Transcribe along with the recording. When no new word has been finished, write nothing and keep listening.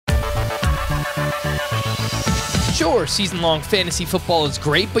Sure, season-long fantasy football is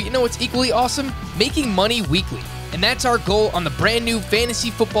great, but you know what's equally awesome? Making money weekly. And that's our goal on the brand new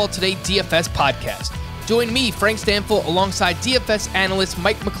Fantasy Football Today DFS podcast. Join me, Frank Stanfield, alongside DFS analysts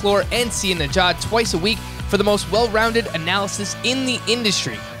Mike McClure and Sia Najad twice a week for the most well-rounded analysis in the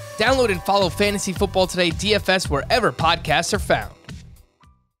industry. Download and follow Fantasy Football Today DFS wherever podcasts are found.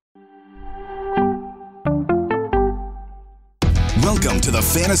 Welcome to the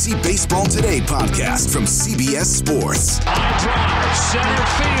Fantasy Baseball Today podcast from CBS Sports. High drive, center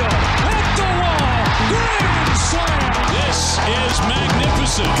field, hit the wall, grand slam. This is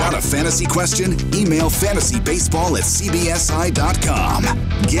magnificent. Got a fantasy question? Email fantasybaseball@cbsi.com.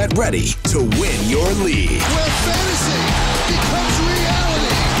 Get ready to win your league. Where fantasy becomes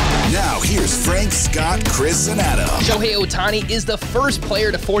reality. Now here's Frank, Scott, Chris, and Adam. Shohei Ohtani is the first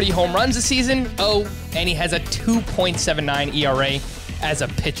player to 40 home runs this season. And he has a 2.79 ERA as a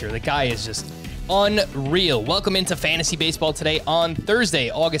pitcher. The guy is just unreal. Welcome into Fantasy Baseball Today on Thursday,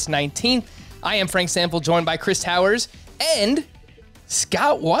 August 19th. I am Frank Sample, joined by Chris Towers and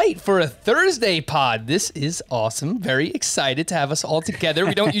Scott White for a Thursday pod. This is awesome. Very excited to have us all together.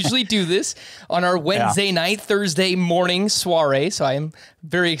 We don't usually do this on our Wednesday night, Thursday morning soiree, so I am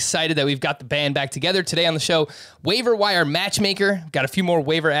very excited that we've got the band back together today on the show. Waiver Wire Matchmaker. Got a few more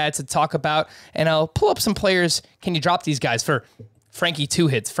waiver ads to talk about, and I'll pull up some players. Can you drop these guys for Frankie 2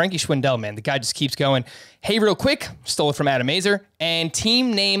 hits? Frankie Schwindel, man, the guy just keeps going. Hey, real quick, stole it from Adam Azer, and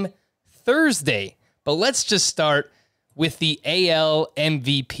team name Thursday. But let's just start with the AL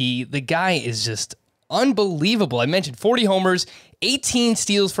MVP. The guy is just unbelievable. I mentioned 40 homers, 18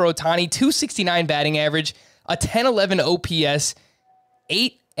 steals for Ohtani, 269 batting average, a 10-11 OPS,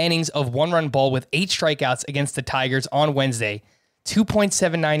 8 innings of one-run ball with 8 strikeouts against the Tigers on Wednesday,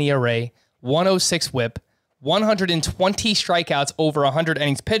 2.79 ERA, 106 whip, 120 strikeouts over 100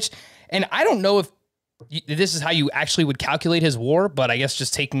 innings pitched. And I don't know if this is how you actually would calculate his WAR, but I guess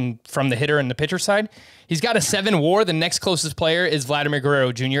just taking from the hitter and the pitcher side, he's got a 7 WAR. The next closest player is Vladimir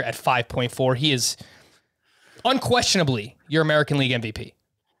Guerrero Jr. at 5.4. He is unquestionably your American League MVP.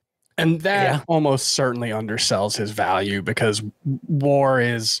 And that almost certainly undersells his value because WAR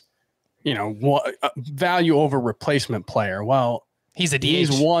is, value over replacement player. Well, he's a DH.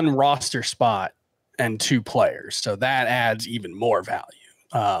 He's one roster spot and 2 players, so that adds even more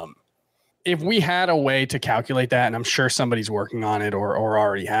value. If we had a way to calculate that, and I'm sure somebody's working on it or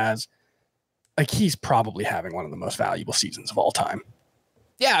already has, like, he's probably having one of the most valuable seasons of all time.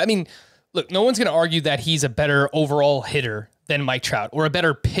 Yeah, I mean, look, no one's going to argue that he's a better overall hitter than Mike Trout or a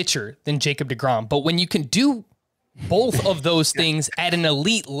better pitcher than Jacob deGrom. But when you can do both of those things at an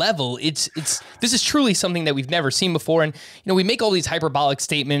elite level, this is truly something that we've never seen before. And, we make all these hyperbolic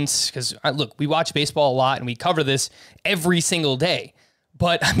statements because, look, we watch baseball a lot and we cover this every single day.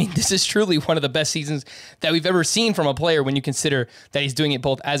 But, I mean, this is truly one of the best seasons that we've ever seen from a player when you consider that he's doing it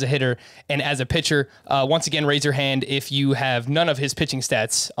both as a hitter and as a pitcher. Once again, raise your hand if you have none of his pitching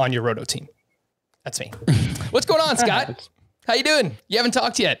stats on your Roto team. That's me. What's going on, Scott? How you doing? You haven't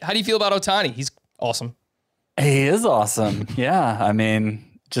talked yet. How do you feel about Ohtani? He's awesome. He is awesome. Yeah, I mean,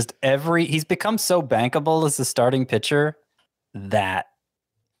 he's become so bankable as a starting pitcher that,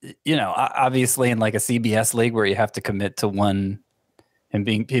 obviously in like a CBS league where you have to commit to him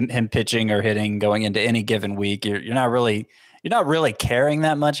pitching or hitting going into any given week, you're not really caring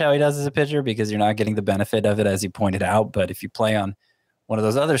that much how he does as a pitcher because you're not getting the benefit of it, as you pointed out. But if you play on one of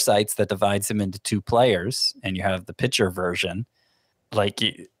those other sites that divides him into 2 players and you have the pitcher version, like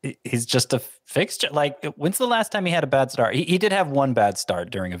he's just a fixture. Like, when's the last time he had a bad start? He did have one bad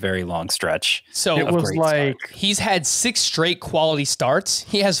start during a very long stretch. So it was like he's had 6 straight quality starts.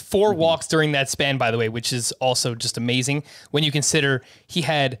 He has 4 walks during that span, by the way, which is also just amazing when you consider he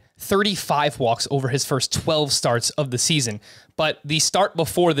had 35 walks over his first 12 starts of the season. But the start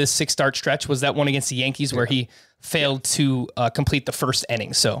before this 6-start stretch was that one against the Yankees where he failed to complete the first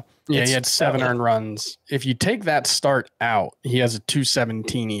inning. So he had 7 earned runs. If you take that start out, he has a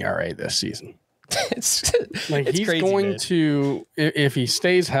 2.17 ERA this season. It's he's crazy, going man. to, if he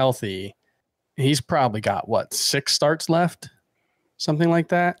stays healthy, he's probably got 6 starts left, something like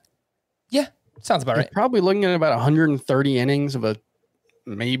that. Yeah, sounds about right. He's probably looking at about 130 innings of a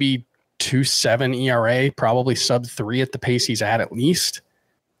maybe 2.7 ERA, probably sub 3 at the pace he's at least,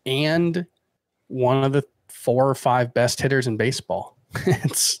 and one of the 4 or 5 best hitters in baseball.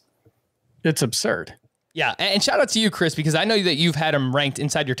 It's absurd. Yeah, and shout out to you, Chris, because I know that you've had him ranked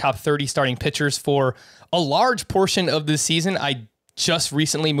inside your top 30 starting pitchers for a large portion of this season. I just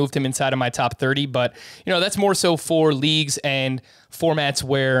recently moved him inside of my top 30, but that's more so for leagues and formats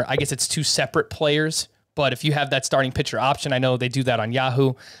where I guess it's 2 separate players. But if you have that starting pitcher option, I know they do that on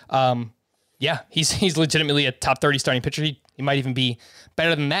Yahoo. Yeah, he's legitimately a top 30 starting pitcher. He might even be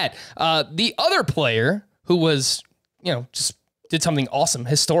better than that. The other player who was, just did something awesome,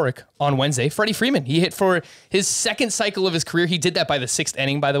 historic on Wednesday, Freddie Freeman. He hit for his second cycle of his career. He did that by the 6th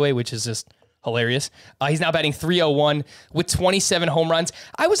inning, by the way, which is just hilarious. He's now batting .301 with 27 home runs.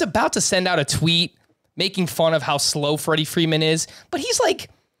 I was about to send out a tweet making fun of how slow Freddie Freeman is, but he's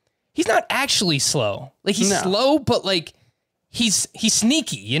not actually slow. Like, he's slow, but like, he's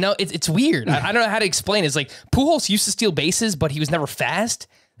sneaky, it's weird. I don't know how to explain it. It's like Pujols used to steal bases, but he was never fast.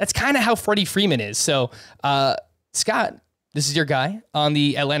 That's kind of how Freddie Freeman is. So, Scott, this is your guy on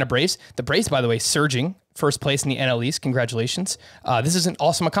the Atlanta Braves. The Braves, by the way, surging first place in the NL East. Congratulations. This is an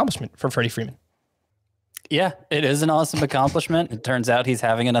awesome accomplishment for Freddie Freeman. Yeah, it is an awesome accomplishment. It turns out he's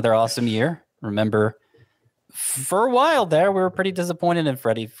having another awesome year. Remember, for a while there, we were pretty disappointed in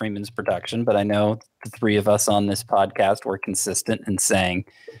Freddie Freeman's production, but I know the three of us on this podcast were consistent in saying,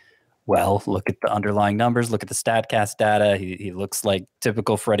 well, look at the underlying numbers, look at the StatCast data. He looks like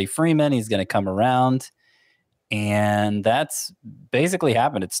typical Freddie Freeman. He's going to come around. And that's basically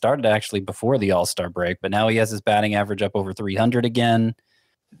happened. It started actually before the All-Star break, but now he has his batting average up over 300 again.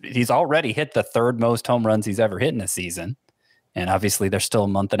 He's already hit the 3rd most home runs he's ever hit in a season. And obviously there's still a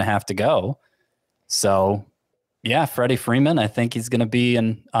month and a half to go. So yeah, Freddie Freeman, I think he's going to be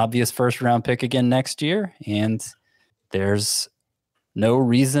an obvious first-round pick again next year, and there's no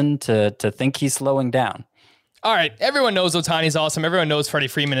reason to think he's slowing down. All right, everyone knows Ohtani's awesome. Everyone knows Freddie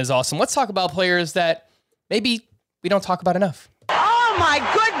Freeman is awesome. Let's talk about players that maybe we don't talk about enough. Oh, my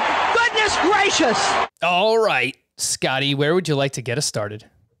goodness gracious. All right, Scotty, where would you like to get us started?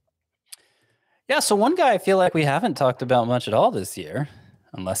 Yeah, so one guy I feel like we haven't talked about much at all this year,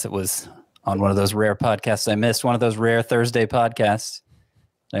 unless it was on one of those rare podcasts I missed, one of those rare Thursday podcasts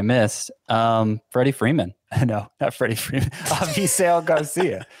I missed. Freddie Freeman. No, not Freddie Freeman. Avisail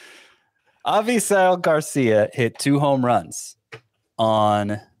Garcia. Avisail Garcia hit 2 home runs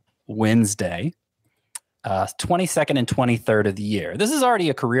on Wednesday, 22nd and 23rd of the year. This is already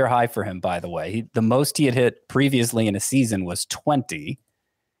a career high for him, by the way. The most he had hit previously in a season was 20.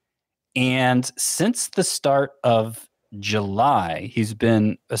 And since the start of July, he's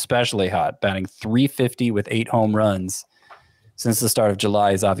been especially hot, batting .350 with 8 home runs since the start of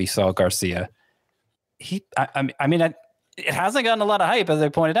July. Is Avisail Garcia. It hasn't gotten a lot of hype, as I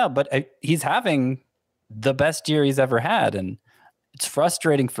pointed out, but he's having the best year he's ever had, and it's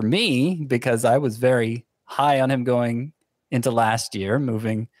frustrating for me because I was very high on him going into last year,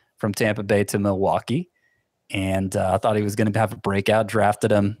 moving from Tampa Bay to Milwaukee, and I thought he was going to have a breakout.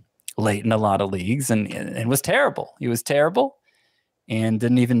 Drafted him late in a lot of leagues, and was terrible. He was terrible and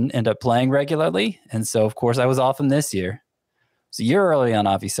didn't even end up playing regularly. And so, of course, I was off him this year. So you're early on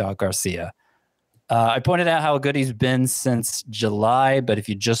Avisail Garcia. I pointed out how good he's been since July, but if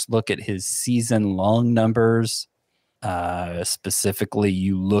you just look at his season-long numbers, specifically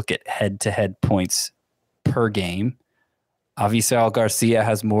you look at head-to-head points per game, Avisail Garcia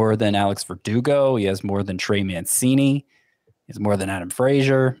has more than Alex Verdugo. He has more than Trey Mancini. He has more than Adam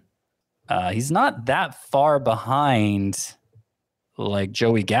Frazier. He's not that far behind like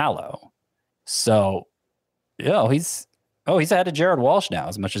Joey Gallo. So, he's ahead of Jared Walsh now,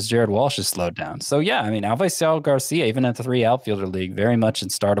 as much as Jared Walsh has slowed down. So, yeah, Avisail Garcia, even at the 3 outfielder league, very much in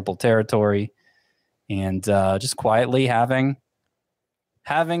startable territory, and just quietly having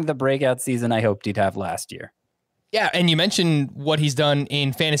the breakout season I hoped he'd have last year. Yeah, and you mentioned what he's done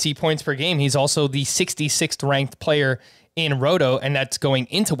in fantasy points per game. He's also the 66th ranked player in Roto, and that's going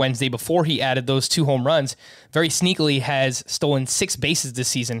into Wednesday before he added those 2 home runs. Very sneakily has stolen 6 bases this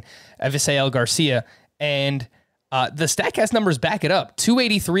season, Avisail Garcia, and the StatCast numbers back it up.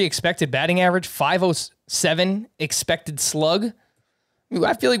 283 expected batting average, 507 expected slug.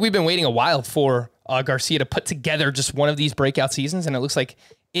 I feel like we've been waiting a while for Garcia to put together just one of these breakout seasons, and it looks like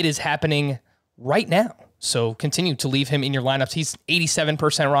it is happening right now. So continue to leave him in your lineups. He's 87%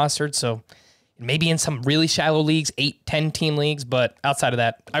 rostered, so maybe in some really shallow leagues, 8-10 team leagues, but outside of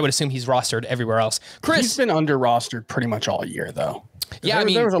that, I would assume he's rostered everywhere else. Chris, he's been under rostered pretty much all year, though. Yeah,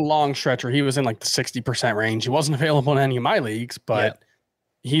 there was a long stretch where he was in like the 60% range. He wasn't available in any of my leagues, but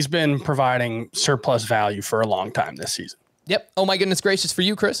he's been providing surplus value for a long time this season. Yep. Oh my goodness gracious for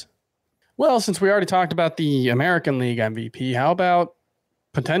you, Chris. Well, since we already talked about the American League MVP, how about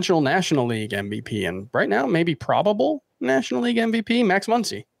potential National League MVP? And right now, maybe probable National League MVP, Max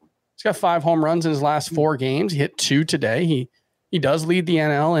Muncy. He's got 5 home runs in his last 4 games. He hit 2 today. He does lead the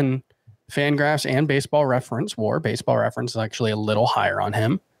NL in Fangraphs and Baseball Reference WAR. Baseball Reference is actually a little higher on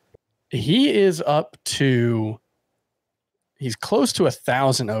him. He is he's close to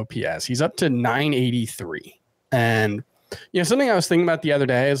 1,000 OPS. He's up to 983. And Something I was thinking about the other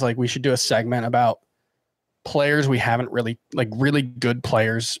day is like we should do a segment about players we haven't really, like really good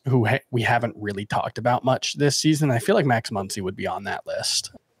players who we haven't really talked about much this season. I feel like Max Muncy would be on that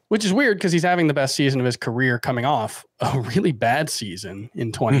list, which is weird because he's having the best season of his career coming off a really bad season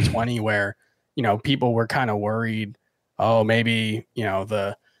in 2020 where, people were kind of worried, oh, maybe,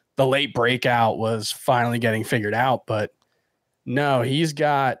 the late breakout was finally getting figured out. But no, he's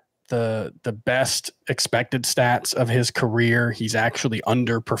got the best expected stats of his career. He's actually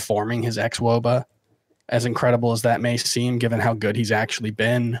underperforming his ex-WOBA, as incredible as that may seem, given how good he's actually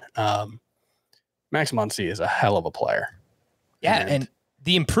been. Max Muncy is a hell of a player. Yeah, and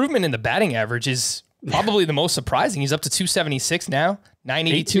the improvement in the batting average is probably the most surprising. He's up to 276 now,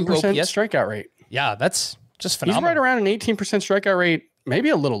 982 OPS. Strikeout rate. Yeah, that's just phenomenal. He's right around an 18% strikeout rate, maybe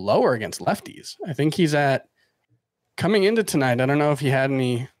a little lower against lefties. I think he's coming into tonight, I don't know if he had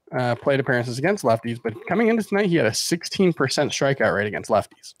any plate appearances against lefties, but coming into tonight, he had a 16% strikeout rate against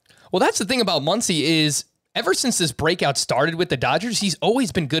lefties. Well, that's the thing about Muncy is ever since this breakout started with the Dodgers, he's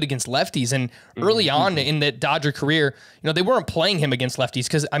always been good against lefties. And early on in the Dodger career, they weren't playing him against lefties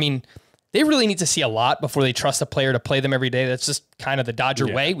because, they really need to see a lot before they trust a player to play them every day. That's just kind of the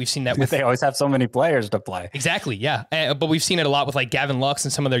Dodger way. We've seen that with... They always have so many players to play. Exactly, yeah. But we've seen it a lot with like Gavin Lux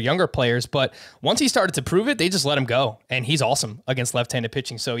and some of their younger players. But once he started to prove it, they just let him go. And he's awesome against left-handed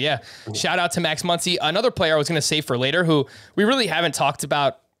pitching. So yeah, shout out to Max Muncy. Another player I was going to save for later who we really haven't talked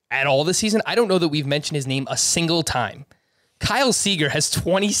about at all this season. I don't know that we've mentioned his name a single time. Kyle Seager has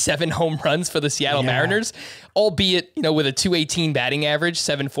 27 home runs for the Seattle Mariners, albeit, with a 218 batting average,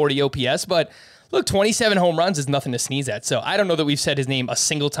 740 OPS. But look, 27 home runs is nothing to sneeze at. So I don't know that we've said his name a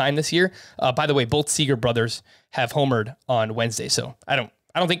single time this year. By the way, both Seager brothers have homered on Wednesday. So I don't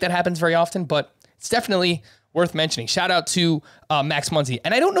think that happens very often, but it's definitely worth mentioning. Shout out to Max Muncy.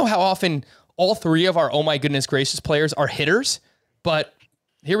 And I don't know how often all three of our Oh My Goodness Gracious players are hitters, but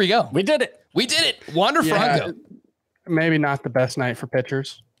here we go. We did it. Wander Franco. Maybe not the best night for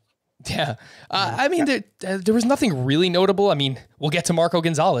pitchers. Yeah. There was nothing really notable. We'll get to Marco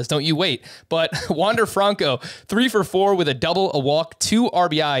Gonzalez. Don't you wait. But Wander Franco, 3 for 4 with a double, a walk, 2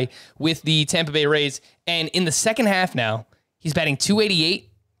 RBI with the Tampa Bay Rays. And in the second half now, he's batting .288,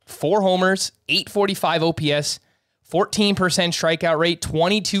 4 homers, 845 OPS, 14% strikeout rate,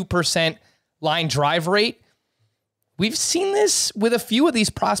 22% line drive rate. We've seen this with a few of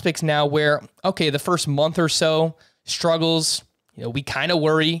these prospects now where, the first month or so, struggles, we kind of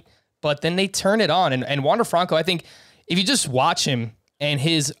worry, but then they turn it on. And Wander Franco, I think if you just watch him and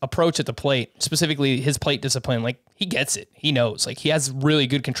his approach at the plate, specifically his plate discipline, like he gets it. He knows, like he has really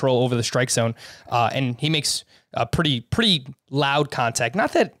good control over the strike zone. And he makes a pretty loud contact.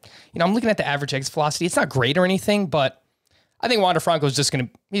 Not that, I'm looking at the average exit velocity. It's not great or anything, but I think Wander Franco is he's going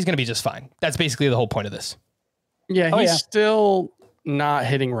to be just fine. That's basically the whole point of this. Yeah. He's still not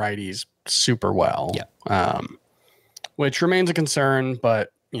hitting righties super well. Yeah. Which remains a concern,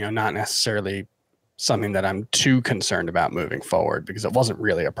 but not necessarily something that I'm too concerned about moving forward because it wasn't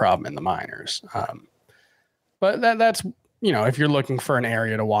really a problem in the minors. But that's if you're looking for an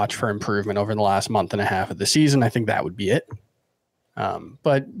area to watch for improvement over the last month and a half of the season, I think that would be it.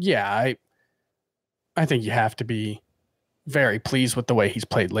 But yeah, I think you have to be very pleased with the way he's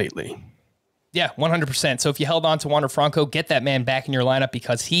played lately. Yeah, 100%. So if you held on to Wander Franco, get that man back in your lineup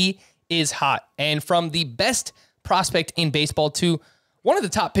because he is hot. And from the best prospect in baseball to one of the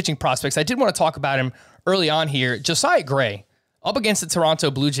top pitching prospects, I did want to talk about him early on here. Josiah Gray up against the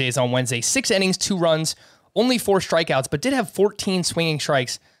Toronto Blue Jays on Wednesday, 6 innings, 2 runs, only 4 strikeouts, but did have 14 swinging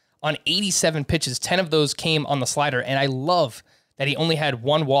strikes on 87 pitches. 10 of those came on the slider. And I love that he only had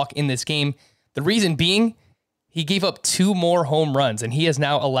 1 walk in this game. The reason being he gave up 2 more home runs and he has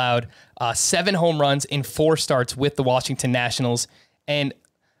now allowed 7 home runs in 4 starts with the Washington Nationals. And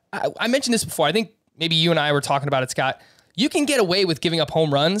I mentioned this before. I think maybe you and I were talking about it, Scott. You can get away with giving up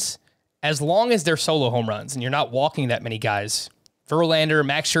home runs as long as they're solo home runs and you're not walking that many guys. Verlander,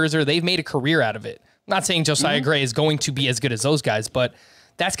 Max Scherzer, they've made a career out of it. I'm not saying Josiah Gray is going to be as good as those guys, but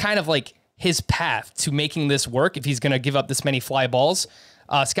that's kind of like his path to making this work if he's going to give up this many fly balls.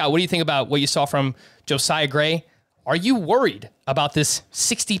 Scott, what do you think about what you saw from Josiah Gray? Are you worried about this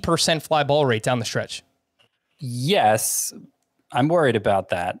 60% fly ball rate down the stretch? Yes, I'm worried about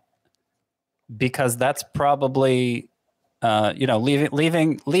that because that's probably,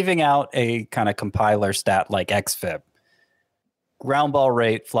 leaving out a kind of compiler stat like xFIP, ground ball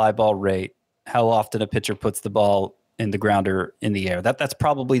rate, fly ball rate, how often a pitcher puts the ball in the ground or in the air. That's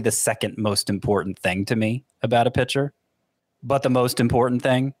probably the second most important thing to me about a pitcher. But the most important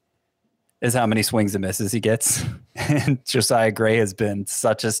thing is how many swings and misses he gets. And Josiah Gray has been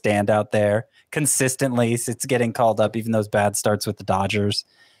such a standout there. consistently. It's getting called up, even those bad starts with the Dodgers.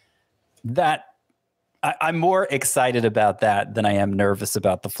 I'm more excited about that than I am nervous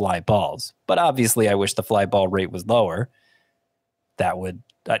about the fly balls. But obviously, I wish the fly ball rate was lower.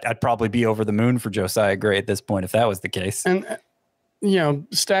 I'd probably be over the moon for Josiah Gray at this point if that was the case. And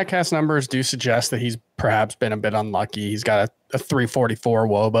StatCast numbers do suggest that he's perhaps been a bit unlucky. He's got a 344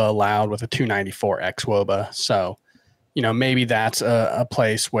 WOBA allowed with a 294 xWOBA. So, maybe that's a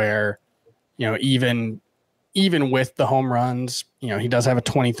place where, even with the home runs, he does have a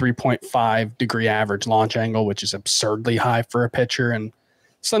 23.5 degree average launch angle, which is absurdly high for a pitcher and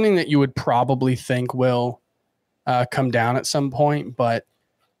something that you would probably think will come down at some point. But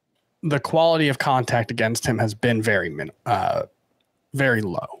the quality of contact against him has been very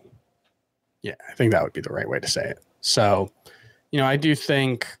low. Yeah, I think that would be the right way to say it. So, I do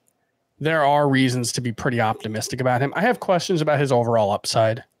think there are reasons to be pretty optimistic about him. I have questions about his overall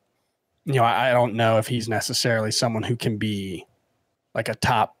upside. I don't know if he's necessarily someone who can be like a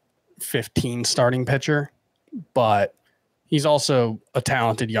top 15 starting pitcher, but he's also a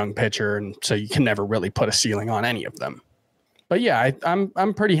talented young pitcher, and so you can never really put a ceiling on any of them. But yeah,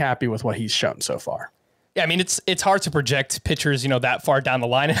 I'm pretty happy with what he's shown so far. Yeah, I mean, it's hard to project pitchers, that far down the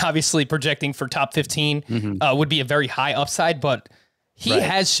line, and obviously projecting for top 15 would be a very high upside, but he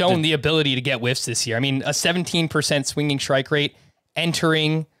has shown the ability to get whiffs this year. I mean, a 17% swinging strike rate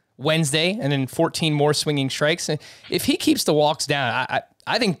entering Wednesday, and then 14 more swinging strikes. And if he keeps the walks down,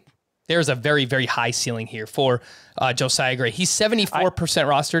 I think there's a very, very high ceiling here for Josiah Gray. He's 74%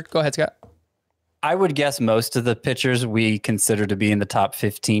 rostered. Go ahead, Scott. I would guess most of the pitchers we consider to be in the top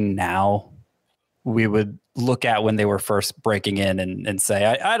 15 now, we would look at when they were first breaking in and say,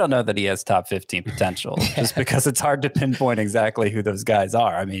 I don't know that he has top 15 potential, just because it's hard to pinpoint exactly who those guys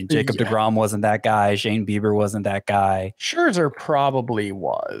are. I mean, Jacob deGrom wasn't that guy. Shane Bieber wasn't that guy. Scherzer probably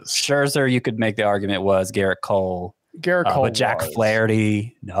was. Scherzer, you could make the argument was. Garrett Cole. But Jack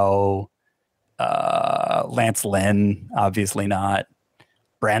Flaherty, no. Lance Lynn, obviously not.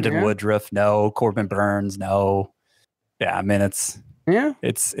 Brandon Woodruff, no. Corbin Burns, no. Yeah, I mean,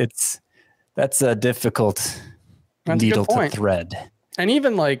 that's a difficult needle to thread. And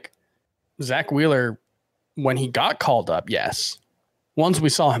even like Zach Wheeler, when he got called up, yes. Once we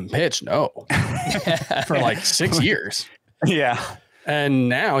saw him pitch, no. For like 6 years. Yeah. And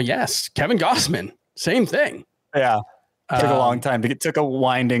now, yes. Kevin Gossman, same thing. Yeah. Took a long time. It took a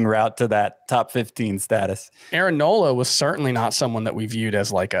winding route to that top 15 status. Aaron Nola was certainly not someone that we viewed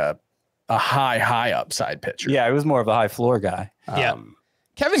as like a high upside pitcher. Yeah, he was more of a high floor guy. Yeah.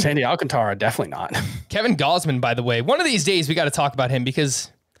 Sandy Alcantara, definitely not. Kevin Gausman, by the way, one of these days we got to talk about him because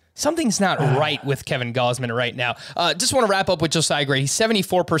something's not right with Kevin Gausman right now. Just want to wrap up with Josiah Gray. He's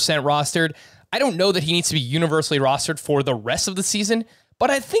 74% rostered. I don't know that he needs to be universally rostered for the rest of the season, but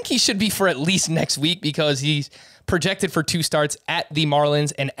I think he should be for at least next week because he's projected for 2 starts at the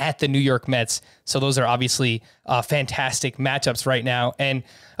Marlins and at the New York Mets. So those are obviously fantastic matchups right now. And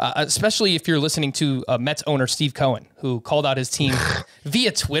especially if you're listening to Mets owner Steve Cohen, who called out his team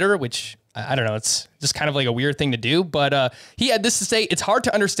via Twitter, which I don't know, it's just kind of like a weird thing to do. But he had this to say: it's hard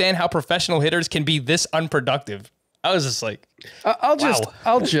to understand how professional hitters can be this unproductive. I was just like,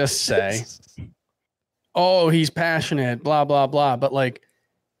 I'll just say, oh, he's passionate, blah, blah, blah. But like,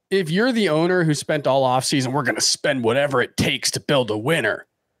 if you're the owner who spent all offseason, we're going to spend whatever it takes to build a winner.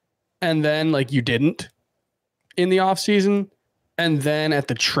 And then like you didn't in the offseason. And then at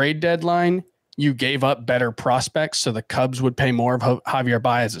the trade deadline, you gave up better prospects so the Cubs would pay more of Javier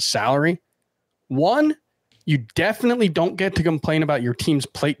Baez's salary. One, you definitely don't get to complain about your team's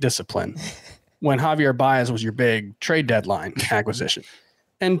plate discipline when Javier Baez was your big trade deadline acquisition.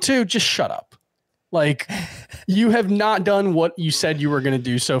 And two, just shut up. Like, you have not done what you said you were going to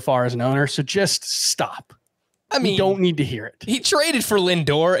do so far as an owner, so just stop. I mean, you don't need to hear it. He traded for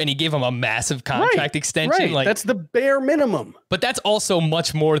Lindor and he gave him a massive contract extension. Right. Like, that's the bare minimum. But that's also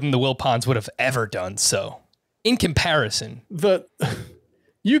much more than the Wilpons would have ever done. So, in comparison,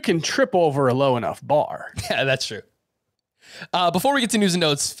 you can trip over a low enough bar. Yeah, that's true. Before we get to news and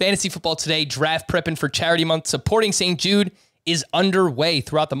notes, Fantasy Football Today draft prepping for Charity Month supporting St. Jude is underway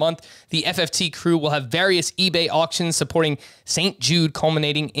throughout the month. The FFT crew will have various eBay auctions supporting St. Jude,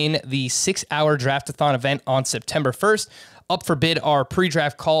 culminating in the 6-hour draftathon event on September 1st. Up for bid are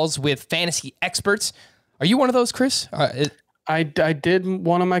pre-draft calls with fantasy experts. Are you one of those, Chris? I did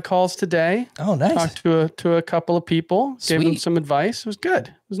one of my calls today. Oh, nice. Talked to a couple of people, gave them some advice. It was good.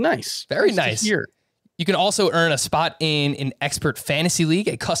 It was nice. Very nice. You can also earn a spot in an expert fantasy league,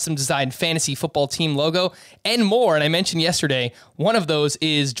 a custom designed fantasy football team logo, and more. And I mentioned yesterday, one of those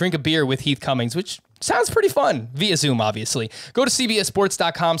is drink a beer with Heath Cummings, which sounds pretty fun via Zoom, obviously. Go to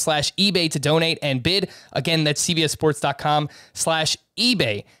cbssports.com/eBay to donate and bid. Again, that's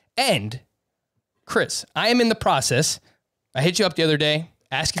cbssports.com/eBay. And Chris, I am in the process. I hit you up the other day,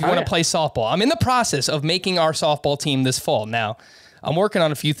 asked if you want to play softball. I'm in the process of making our softball team this fall. Now, I'm working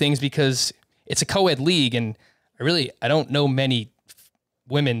on a few things because it's a co-ed league, and I don't know many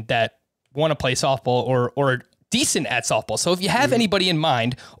women that want to play softball or are decent at softball. So if you have anybody in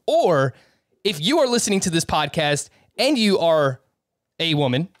mind, or if you are listening to this podcast and you are a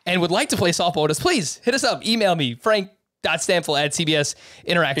woman and would like to play softball with us, please hit us up. Email me,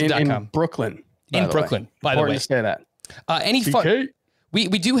 frank.stanfield@cbsinteractive.com. In Brooklyn. By the way. Important to say that. Any fun? We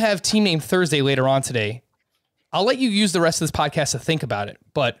do have Team Name Thursday later on today. I'll let you use the rest of this podcast to think about it,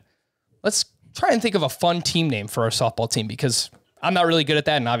 but let's try and think of a fun team name for our softball team, because I'm not really good at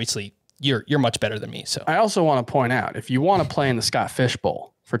that, and obviously you're much better than me. So I also want to point out, if you want to play in the Scott Fish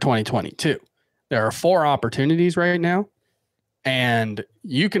Bowl for 2022, there are 4 opportunities right now, and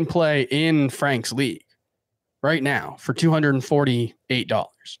you can play in Frank's league right now for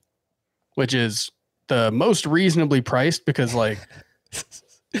 $248, which is the most reasonably priced, because like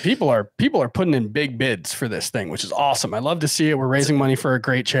people are putting in big bids for this thing, which is awesome. I love to see it. We're raising money for a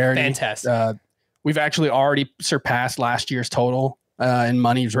great charity. Fantastic. We've actually already surpassed last year's total in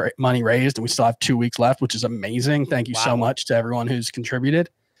money raised, and we still have 2 weeks left, which is amazing. Thank you so much to everyone who's contributed.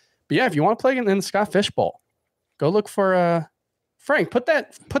 But yeah, if you want to play in the Scott Fish Bowl, go look for Frank. Put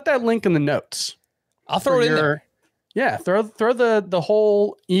that link in the notes. I'll throw it in there. Yeah, throw the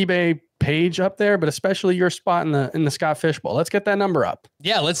whole eBay page up there, but especially your spot in the Scott Fish Bowl. Let's get that number up.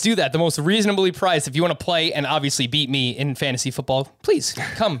 Yeah, let's do that. The most reasonably priced. If you want to play and obviously beat me in fantasy football, please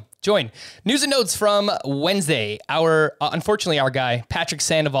come join. News and notes from Wednesday. Unfortunately, our guy Patrick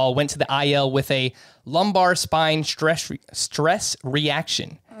Sandoval went to the IL with a lumbar spine stress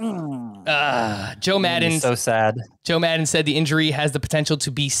reaction. Joe Madden. So sad. Joe Madden said the injury has the potential to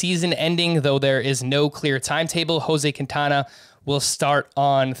be season-ending, though there is no clear timetable. Jose Quintana will start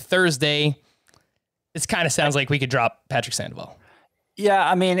on Thursday. This kind of sounds like we could drop Patrick Sandoval. Yeah,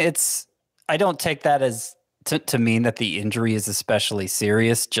 I mean, I don't take that as to mean that the injury is especially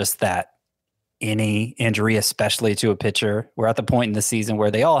serious, just that any injury, especially to a pitcher, we're at the point in the season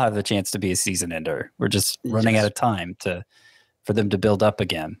where they all have the chance to be a season ender. We're just running out of time for them to build up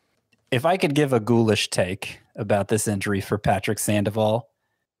again. If I could give a ghoulish take about this injury for Patrick Sandoval,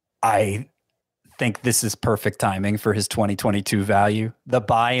 I think this is perfect timing for his 2022 value. The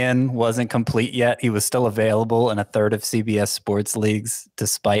buy-in wasn't complete yet. He was still available in a third of CBS sports leagues,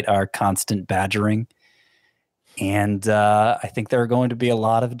 despite our constant badgering. And I think there are going to be a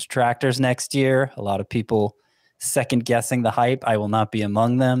lot of detractors next year, a lot of people second-guessing the hype. I will not be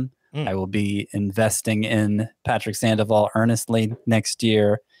among them. I will be investing in Patrick Sandoval earnestly next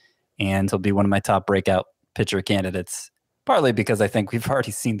year, and he'll be one of my top breakout pitcher candidates, partly because I think we've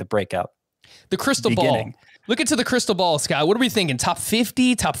already seen the breakout. The crystal ball. Look into the crystal ball, Scott. What are we thinking? Top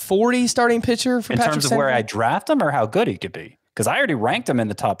 50, top 40 starting pitcher for Patrick Sandoval? In terms of where I draft him or how good he could be? Because I already ranked him in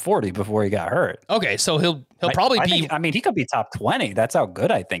the top 40 before he got hurt. Okay, so he'll probably be... I mean, he could be top 20. That's how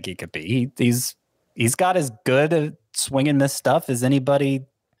good I think he could be. He's got as good a swing and miss stuff as anybody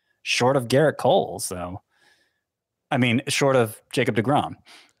short of Garrett Cole. So, I mean, short of Jacob deGrom.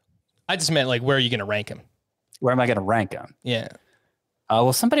 I just meant, like, where are you going to rank him? Where am I going to rank him? Yeah.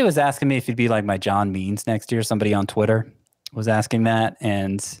 Well, somebody was asking me if he'd be like my John Means next year. Somebody on Twitter was asking that.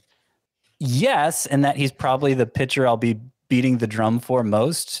 And yes, and that he's probably the pitcher I'll be beating the drum for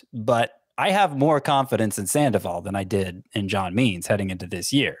most. But I have more confidence in Sandoval than I did in John Means heading into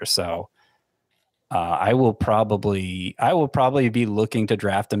this year. So I will probably be looking to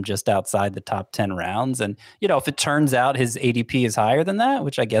draft him just outside the top 10 rounds. And, you know, if it turns out his ADP is higher than that,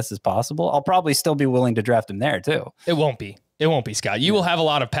 which I guess is possible, I'll probably still be willing to draft him there too. It won't be, Scott. You will have a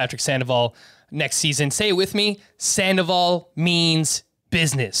lot of Patrick Sandoval next season. Say it with me. Sandoval means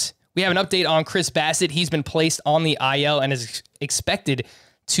business. We have an update on Chris Bassett. He's been placed on the IL and is expected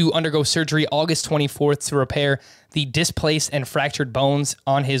to undergo surgery August 24th to repair the displaced and fractured bones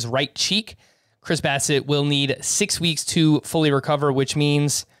on his right cheek. Chris Bassett will need 6 weeks to fully recover, which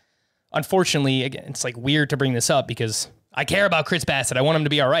means, unfortunately, again, it's like weird to bring this up because I care about Chris Bassett. I want him to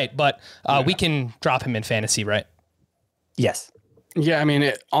be all right, but we can drop him in fantasy, right? Yes. Yeah, I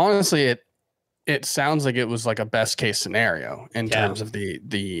mean, honestly, it sounds like it was like a best case scenario in terms of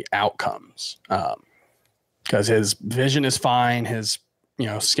the outcomes, because his vision is fine. His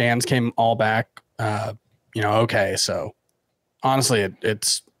scans came all back, okay. So honestly,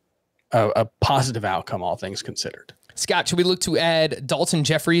 it's a positive outcome, all things considered. Scott, should we look to add Dalton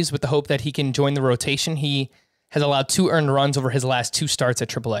Jeffries with the hope that he can join the rotation? He has allowed 2 earned runs over his last 2 starts at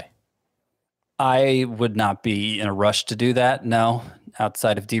AAA. I would not be in a rush to do that. No,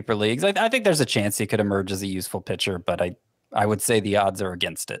 outside of deeper leagues. I think there's a chance he could emerge as a useful pitcher, but I would say the odds are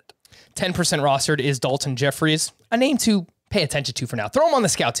against it. 10% rostered is Dalton Jeffries, a name to pay attention to for now. Throw him on the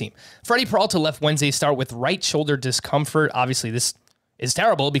scout team. Freddie Peralta left Wednesday's start with right shoulder discomfort. Obviously, this is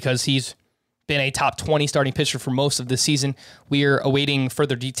terrible because he's been a top 20 starting pitcher for most of the season. We're awaiting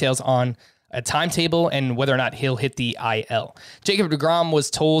further details on a timetable and whether or not he'll hit the IL. Jacob deGrom was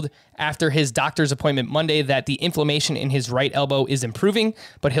told after his doctor's appointment Monday that the inflammation in his right elbow is improving,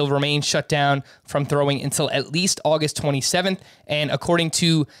 but he'll remain shut down from throwing until at least August 27th. And according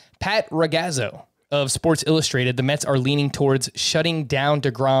to Pat Ragazzo of Sports Illustrated, the Mets are leaning towards shutting down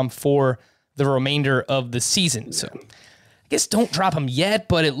deGrom for the remainder of the season. So I guess don't drop him yet,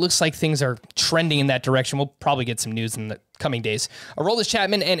 but it looks like things are trending in that direction. We'll probably get some news in the coming days. Aroldis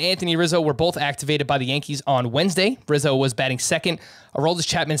Chapman and Anthony Rizzo were both activated by the Yankees on Wednesday. Rizzo was batting second. Aroldis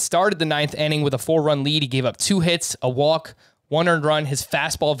Chapman started the ninth inning with a 4-run lead. He gave up 2 hits, a walk, 1 earned run. His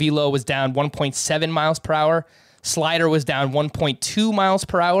fastball velo was down 1.7 miles per hour. Slider was down 1.2 miles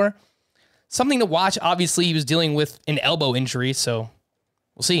per hour. Something to watch. Obviously, he was dealing with an elbow injury, so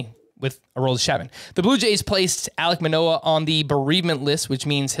we'll see with Aroldis Chapman. The Blue Jays placed Alek Manoah on the bereavement list, which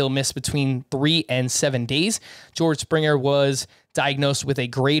means he'll miss between 3 and 7 days. George Springer was diagnosed with a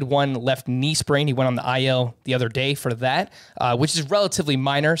grade 1 left knee sprain. He went on the IL the other day for that, which is relatively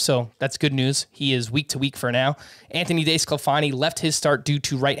minor, so that's good news. He is week to week for now. Anthony DeSclafani left his start due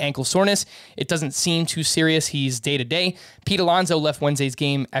to right ankle soreness. It doesn't seem too serious. He's day to day. Pete Alonso left Wednesday's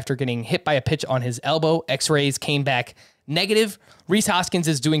game after getting hit by a pitch on his elbow. X-rays came back negative. Rhys Hoskins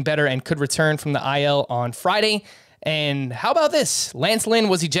is doing better and could return from the IL on Friday. And how about this? Lance Lynn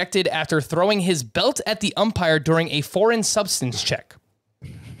was ejected after throwing his belt at the umpire during a foreign substance check.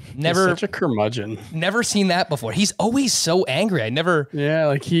 Never, he's such a curmudgeon. Never seen that before. He's always so angry. I never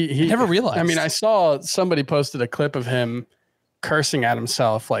never realized. I mean, I saw somebody posted a clip of him cursing at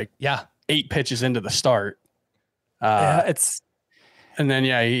himself like 8 pitches into the start. And then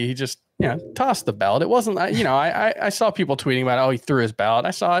he just tossed the belt. It wasn't, I saw people tweeting about, he threw his belt.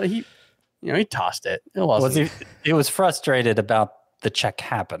 I saw it. He tossed it. It wasn't. He was frustrated about the check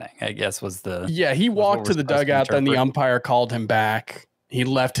happening, I guess was the. Yeah, he walked to the dugout. Then the umpire called him back. He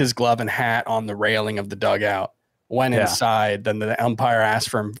left his glove and hat on the railing of the dugout, went inside. Then the umpire asked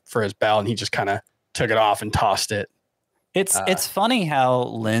for his belt, and he just kind of took it off and tossed it. It's funny how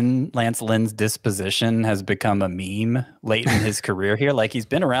Lance Lynn's disposition has become a meme late in his career here. Like, he's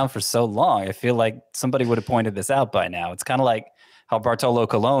been around for so long. I feel like somebody would have pointed this out by now. It's kind of like how Bartolo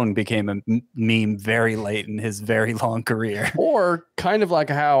Colon became a meme very late in his very long career. Or kind of like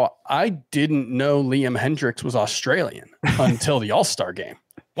how I didn't know Liam Hendricks was Australian until the All-Star game.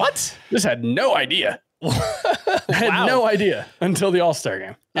 What? Just had no idea. I had no idea until the All-Star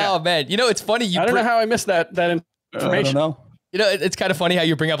game. Yeah. Oh, man. It's funny. I don't know how I missed that information. I don't know. It's kind of funny how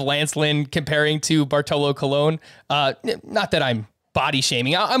you bring up Lance Lynn comparing to Bartolo Colon. Not that I'm body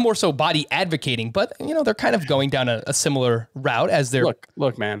shaming. I'm more so body advocating, but they're kind of going down a similar route as their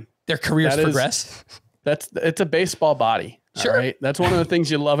look, man. Their careers progress. It's a baseball body. Sure. Right? That's one of the things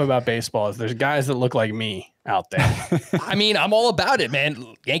you love about baseball is there's guys that look like me out there. I mean, I'm all about it,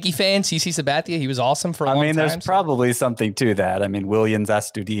 man. Yankee fan, CC Sabathia, he was awesome for a long time. There's probably something to that. I mean, Williams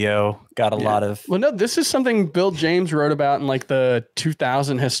Astudillo got a lot of. Well, no, this is something Bill James wrote about in like the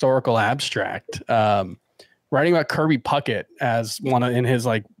 2000 historical abstract, writing about Kirby Puckett as in his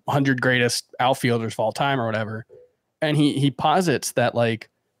like 100 greatest outfielders of all time or whatever. And he posits that like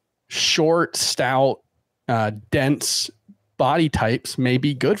short, stout, dense body types may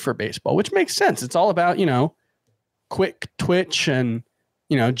be good for baseball, which makes sense. It's all about, quick twitch and,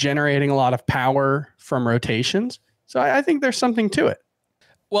 generating a lot of power from rotations. So I think there's something to it.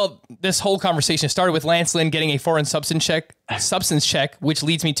 Well, this whole conversation started with Lance Lynn getting a foreign substance check, which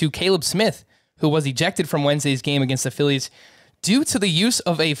leads me to Caleb Smith, who was ejected from Wednesday's game against the Phillies due to the use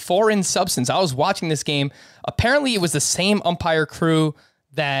of a foreign substance. I was watching this game. Apparently, it was the same umpire crew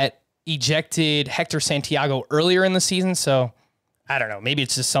that ejected Hector Santiago earlier in the season. So I don't know. Maybe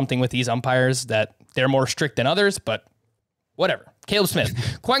it's just something with these umpires that they're more strict than others, but whatever. Caleb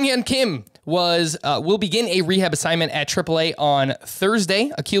Smith. Kwang Hyun Kim will begin a rehab assignment at AAA on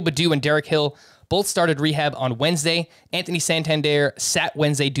Thursday. Akil Baddoo and Derek Hill both started rehab on Wednesday. Anthony Santander sat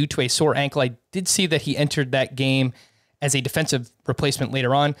Wednesday due to a sore ankle. I did see that he entered that game as a defensive replacement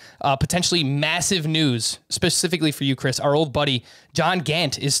later on. Potentially massive news, specifically for you, Chris. Our old buddy, John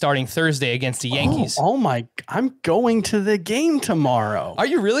Gant, is starting Thursday against the Yankees. Oh my, I'm going to the game tomorrow. Are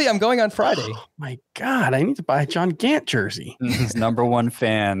you really? I'm going on Friday. Oh my God, I need to buy a John Gant jersey. His #1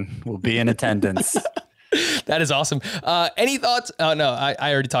 fan will be in attendance. That is awesome. Any thoughts? Oh no,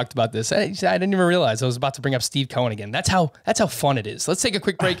 I already talked about this. I didn't even realize I was about to bring up Steve Cohen again. That's how fun it is. Let's take a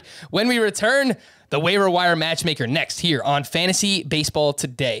quick break. When we return, the waiver wire matchmaker next here on Fantasy Baseball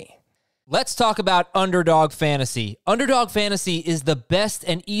Today. Let's talk about Underdog Fantasy. Underdog Fantasy is the best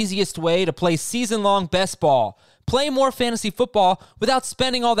and easiest way to play season-long best ball. Play more fantasy football without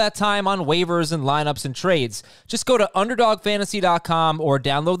spending all that time on waivers and lineups and trades. Just go to UnderdogFantasy.com or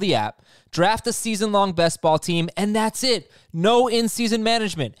download the app, draft a season-long best ball team, and that's it. No in-season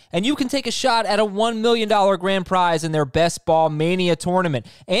management. And you can take a shot at a $1 million grand prize in their Best Ball Mania tournament.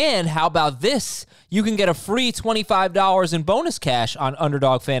 And how about this? You can get a free $25 in bonus cash on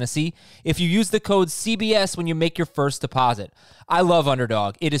Underdog Fantasy if you use the code CBS when you make your first deposit. I love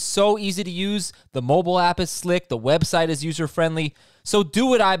Underdog. It is so easy to use. The mobile app is slick. The website is user-friendly. So do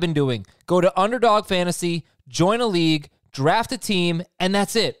what I've been doing. Go to Underdog Fantasy, join a league, draft a team, and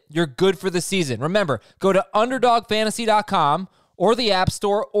that's it. You're good for the season. Remember, go to UnderdogFantasy.com or the App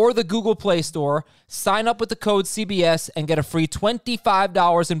Store or the Google Play Store, sign up with the code CBS, and get a free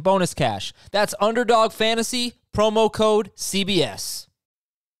 $25 in bonus cash. That's Underdog Fantasy, promo code CBS.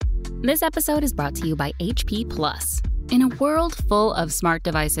 This episode is brought to you by HP Plus. In a world full of smart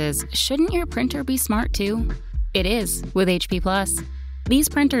devices, shouldn't your printer be smart too? It is with HP Plus. These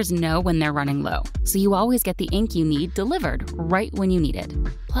printers know when they're running low, so you always get the ink you need delivered right when you need it.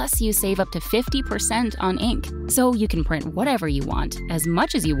 Plus, you save up to 50% on ink, so you can print whatever you want, as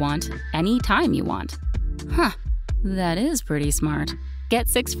much as you want, anytime you want. Huh, that is pretty smart. Get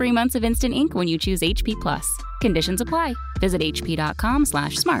 6 free months of instant ink when you choose HP Plus. Conditions apply. Visit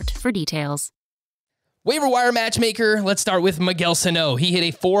hp.com/smart for details. Waiver wire matchmaker. Let's start with Miguel Sano. He hit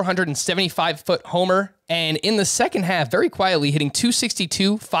a 475-foot homer, and in the second half, very quietly hitting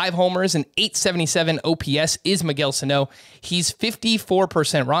 262, 5 homers, and 877 OPS is Miguel Sano. He's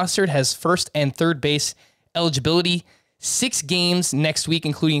 54% rostered, has first and third base eligibility, 6 games next week,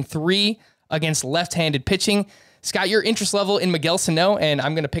 including 3 against left-handed pitching. Scott, your interest level in Miguel Sano, and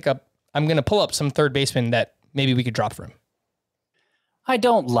I'm going to pull up some third basemen that maybe we could drop for him. I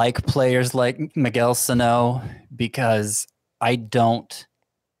don't like players like Miguel Sano because I'm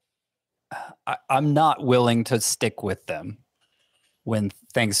not willing to stick with them when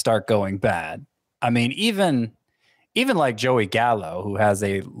things start going bad. I mean, even like Joey Gallo, who has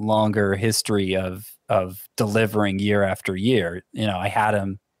a longer history of delivering year after year. You know, I had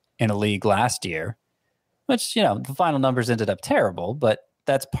him in a league last year, which, you know, the final numbers ended up terrible, but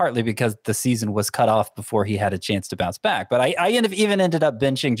that's partly because the season was cut off before he had a chance to bounce back. But I even ended up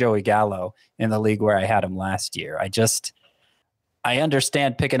benching Joey Gallo in the league where I had him last year. I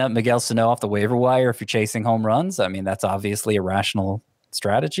understand picking up Miguel Sano off the waiver wire if you're chasing home runs. I mean, that's obviously a rational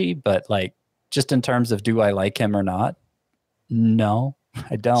strategy, but like, just in terms of do I like him or not? No,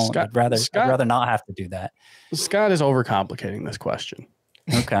 I don't. I'd rather not have to do that. Scott is overcomplicating this question.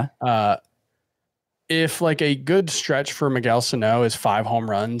 Okay. If like a good stretch for Miguel Sano is 5 home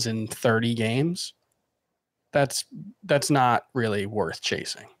runs in 30 games, that's not really worth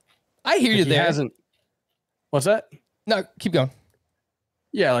chasing. I hear you there. What's that? No, keep going.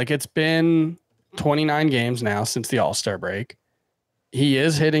 Yeah, like it's been 29 games now since the All-Star break. He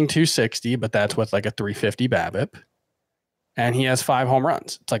is hitting 260, but that's with like a 350 BABIP. And he has 5 home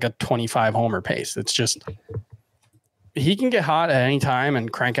runs. It's like a 25 homer pace. It's just, he can get hot at any time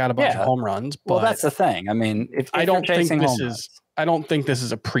and crank out a bunch of home runs. But well, that's the thing. I mean, if I don't think this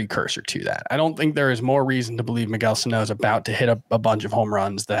is a precursor to that. I don't think there is more reason to believe Miguel Sano is about to hit a bunch of home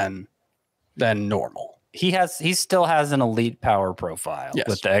runs than normal. He still has an elite power profile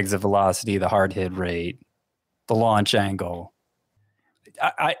with the exit velocity, the hard hit rate, the launch angle.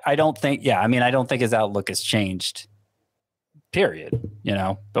 I don't think his outlook has changed, period, you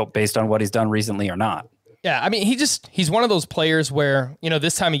know, based on what he's done recently or not. Yeah, I mean, he's one of those players where, you know,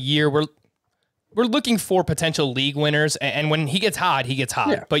 this time of year we're looking for potential league winners, and when he gets hot, he gets hot.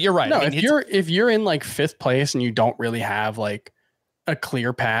 Yeah. But you're right. No, I mean, if you're in like 5th place and you don't really have like a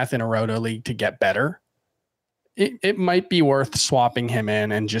clear path in a roto league to get better, it might be worth swapping him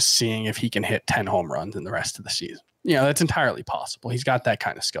in and just seeing if he can hit 10 home runs in the rest of the season. You know, that's entirely possible. He's got that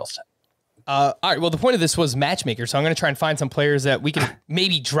kind of skill set. All right. Well, the point of this was matchmaker, so I'm going to try and find some players that we can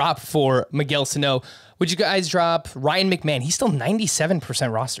maybe drop for Miguel Sano. Would you guys drop Ryan McMahon? He's still 97%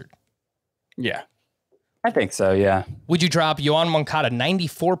 rostered. Yeah. I think so, yeah. Would you drop Yohan Moncada,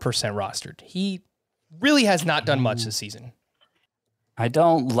 94% rostered? He really has not done much this season. I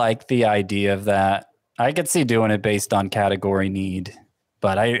don't like the idea of that. I could see doing it based on category need,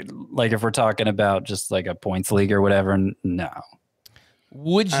 but if we're talking about just like a points league or whatever, no.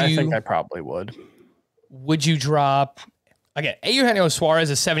 I think I probably would. Would you drop Again, Eugenio Suarez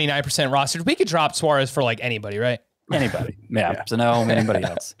is 79% rostered. We could drop Suarez for like anybody, right? Anybody. Yeah. So no, anybody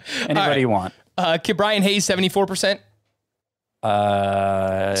else. Anybody you want. Brian Hayes, 74%.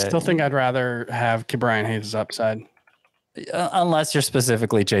 Still think I'd rather have Brian Hayes' upside. Unless you're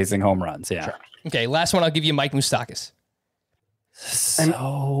specifically chasing home runs. Yeah. Sure. Okay. Last one. I'll give you Mike Moustakas. And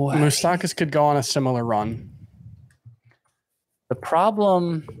Moustakas could go on a similar run. The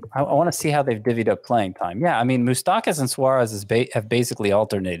problem, I want to see how they've divvied up playing time. Yeah, I mean, Moustakas and Suarez have basically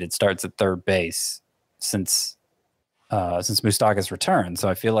alternated starts at third base since Moustakas returned. So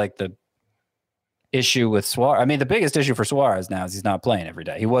I feel like the issue with Suarez, I mean, the biggest issue for Suarez now is he's not playing every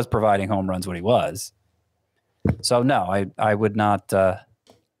day. He was providing home runs when he was. So no, I would not.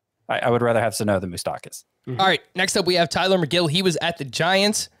 I would rather have Sano than Moustakas. Mm-hmm. All right, next up we have Tyler McGill. He was at the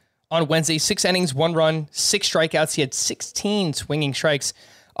Giants on Wednesday, 6 innings, 1 run, 6 strikeouts. He had 16 swinging strikes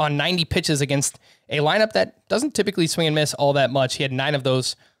on 90 pitches against a lineup that doesn't typically swing and miss all that much. He had 9 of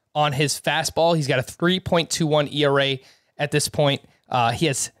those on his fastball. He's got a 3.21 ERA at this point.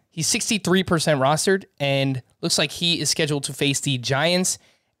 He's 63% rostered, and looks like he is scheduled to face the Giants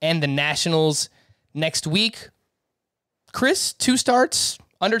and the Nationals next week. Chris, 2 starts,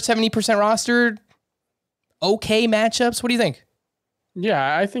 under 70% rostered. Okay matchups. What do you think?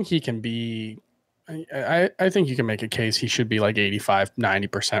 Yeah, I think he can be. I think you can make a case he should be like 85, 90%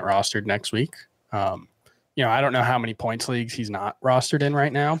 rostered next week. I don't know how many points leagues he's not rostered in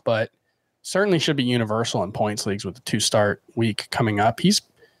right now, but certainly should be universal in points leagues with the 2-start week coming up. He's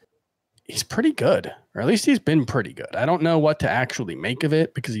pretty good, or at least he's been pretty good. I don't know what to actually make of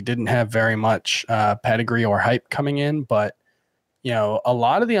it because he didn't have very much pedigree or hype coming in, but a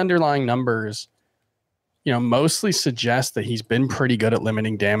lot of the underlying numbers mostly suggest that he's been pretty good at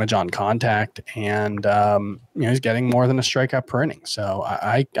limiting damage on contact, and he's getting more than a strikeout per inning. So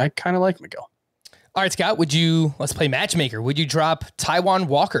I kind of like McGill. All right, Scott, let's play matchmaker. Would you drop Taijuan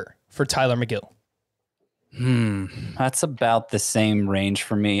Walker for Tyler McGill? That's about the same range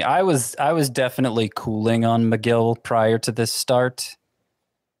for me. I was definitely cooling on McGill prior to this start.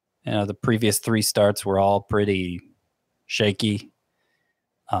 The previous 3 starts were all pretty shaky,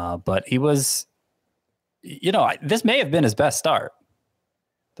 but he was. This may have been his best start.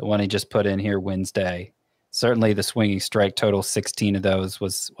 The one he just put in here Wednesday. Certainly the swinging strike total, 16 of those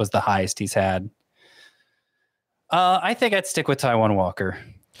was the highest he's had. I think I'd stick with Taijuan Walker,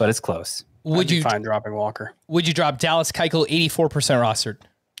 but it's close. Would you find dropping Walker? Would you drop Dallas Keuchel, 84% rostered?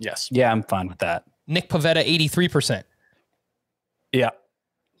 Yes. Yeah, I'm fine with that. Nick Pivetta, 83%. Yeah.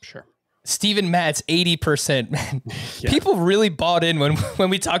 Sure. Steven Matz, 80%. Yeah. People really bought in when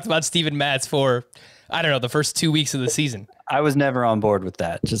we talked about Steven Matz for, I don't know, the first 2 weeks of the season. I was never on board with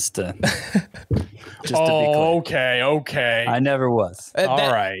that. Just to be clear. Okay. I never was. All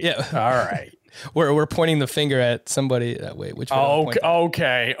right. Yeah. All right. We're pointing the finger at somebody that way. Which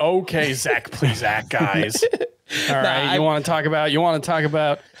okay, Zach, please, Zach, guys. All right. You want to talk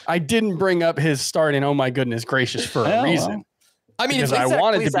about? I didn't bring up his start in. Oh my goodness gracious, for a reason. I mean, because I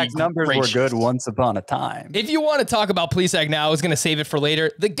wanted to be numbers gracious. Were good once upon a time. If you want to talk about Plesac now, I was going to save it for later.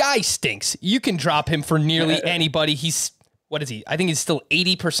 The guy stinks. You can drop him for nearly anybody. What is he? I think he's still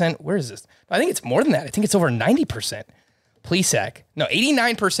 80%. Where is this? I think it's more than that. I think it's over 90%. Plesac. No,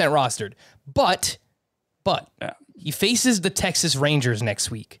 89% rostered. But he faces the Texas Rangers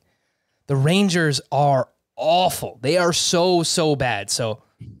next week. The Rangers are awful. They are so bad. So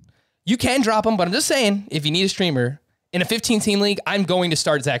you can drop them, but I'm just saying, if you need a streamer in a 15-team league, I'm going to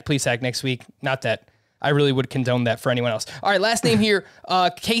start Zach Plesac next week. Not that I really would condone that for anyone else. All right, last name here,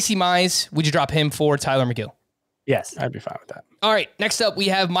 Casey Mize. Would you drop him for Tyler McGill? Yes. I'd be fine with that. All right, next up, we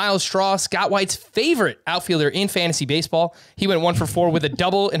have Miles Straw, Scott White's favorite outfielder in fantasy baseball. He went 1 for 4 with a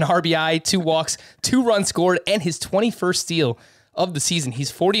double, an RBI, 2 walks, 2 runs scored, and his 21st steal of the season.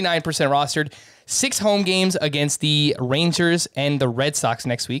 He's 49% rostered, 6 home games against the Rangers and the Red Sox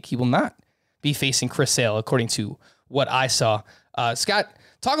next week. He will not be facing Chris Sale, according to what I saw. Scott,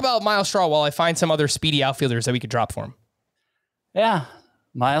 talk about Miles Straw while I find some other speedy outfielders that we could drop for him. Yeah,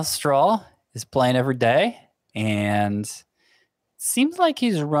 Miles Straw is playing every day, and seems like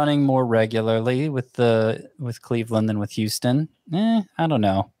he's running more regularly with Cleveland than with Houston. I don't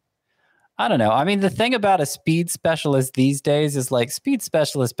know. I mean, the thing about a speed specialist these days is like speed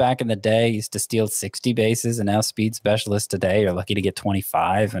specialists back in the day used to steal 60 bases, and now speed specialists today are lucky to get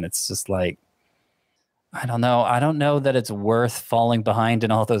 25. And it's just like, I don't know. I don't know that it's worth falling behind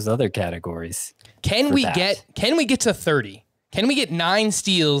in all those other categories. Can we get to 30? Can we get 9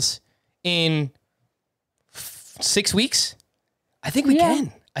 steals in 6 weeks? I think we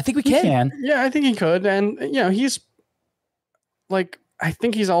can. I think we can. Yeah, I think he could. And, he's like, I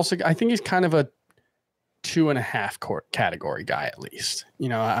think he's kind of 2.5 category guy at least. You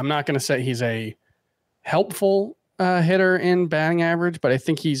know, I'm not going to say he's a helpful hitter in batting average, but I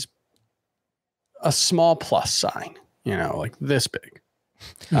think he's a small plus sign, you know, like this big.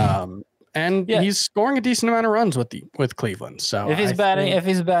 And he's scoring a decent amount of runs with Cleveland. So if he's batting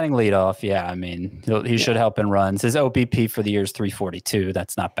leadoff, I mean, he should help in runs. His OBP for the year is 342.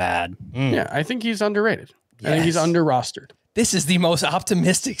 That's not bad. Yeah, I think he's underrated. Yes. I think he's under rostered. This is the most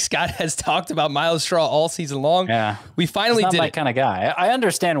optimistic Scott has talked about Miles Straw all season long. Yeah, we finally did my it. Kind of guy. I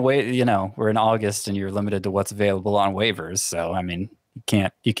understand. You know, we're in August and you're limited to what's available on waivers. So I mean, you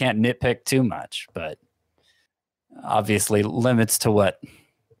can't nitpick too much, but obviously limits to what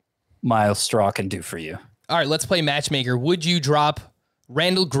Miles Straw can do for you. All right, let's play matchmaker. Would you drop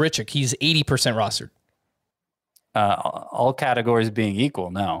Randall Grichuk? He's 80% rostered. All categories being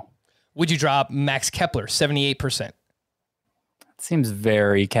equal, no. Would you drop Max Kepler, 78%? Seems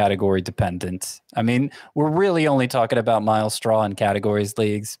very category dependent. I mean, we're really only talking about Miles Straw in categories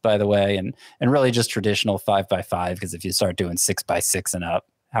leagues, by the way, and really just traditional 5x5, because if you start doing 6x6 and up,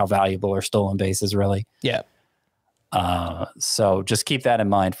 how valuable are stolen bases really? Yeah. So just keep that in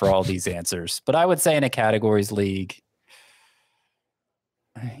mind for all these answers. But I would say in a categories league,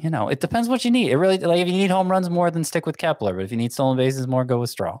 you know, it depends what you need. It really, like, if you need home runs more, then stick with Kepler. But if you need stolen bases more, go with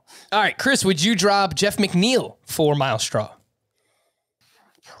Straw. All right, Chris, would you drop Jeff McNeil for Miles Straw?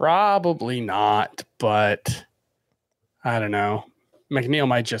 Probably not, but I don't know. McNeil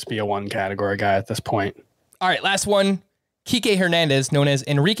might just be a one category guy at this point. All right, last one. Kike Hernandez, known as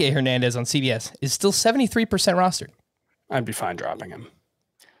Enrique Hernandez on CBS, is still 73% rostered. I'd be fine dropping him.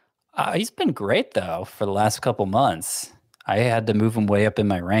 He's been great, though, for the last couple months. I had to move him way up in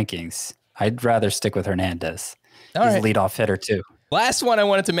my rankings. I'd rather stick with Hernandez. He's a leadoff hitter, too. Last one I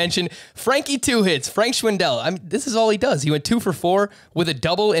wanted to mention, Frankie 2 hits, Frank Schwindel. I mean, this is all he does. He went 2 for 4 with a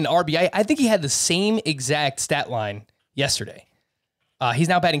double in RBI. I think he had the same exact stat line yesterday. He's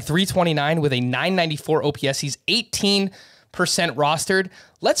now batting .329 with a .994 OPS. He's 18% rostered.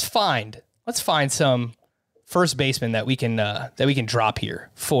 Let's find some first baseman that we can drop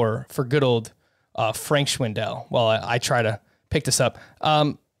here for good old Frank Schwindel. While I try to pick this up.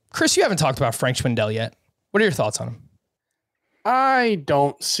 Chris, you haven't talked about Frank Schwindel yet. What are your thoughts on him? I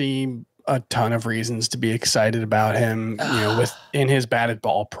don't see a ton of reasons to be excited about him, you know, in his batted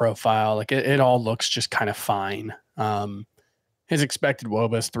ball profile. Like it all looks just kind of fine. His expected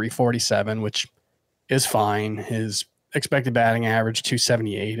WOBA is 347, which is fine. His expected batting average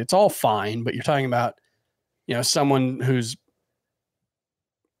 278. It's all fine, but you're talking about, you know, someone who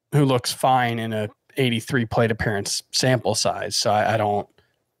looks fine in a 83 plate appearance sample size. So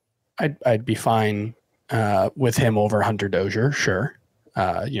I'd be fine with him over Hunter Dozier, sure.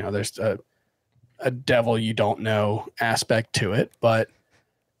 You know, there's a devil you don't know aspect to it, but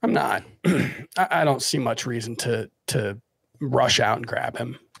I'm not. I don't see much reason to rush out and grab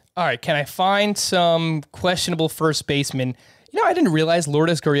him. All right, can I find some questionable first baseman? You know, I didn't realize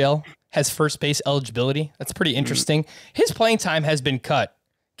Lourdes Gurriel has first base eligibility. That's pretty interesting. His playing time has been cut.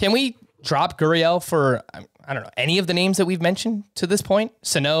 Can we drop Gurriel for, I don't know, any of the names that we've mentioned to this point?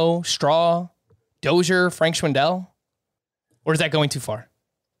 Sano, Straw, Dozier, Frank Schwindel? Or is that going too far?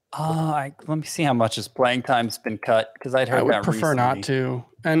 Let me see how much his playing time's been cut, because I'd heard I would that prefer recently. not to.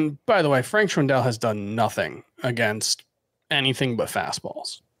 And by the way, Frank Schwindel has done nothing against anything but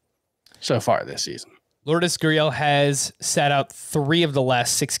fastballs so far this season. Lourdes Gurriel has sat out 3 of the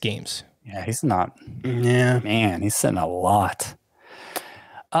last 6 games. Yeah, he's not. Yeah. Man, he's sitting a lot.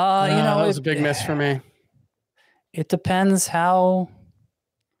 You know, that was a big miss for me. It depends how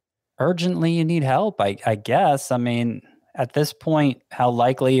urgently you need help, I guess. I mean, at this point, how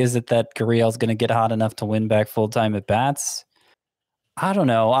likely is it that Gurriel's going to get hot enough to win back full-time at bats? I don't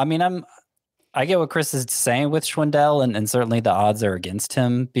know. I mean, I get what Chris is saying with Schwindel, and certainly the odds are against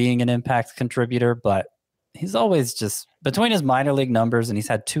him being an impact contributor, but he's always just, between his minor league numbers, and he's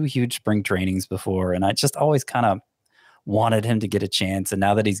had 2 huge spring trainings before, and I just always kind of wanted him to get a chance, and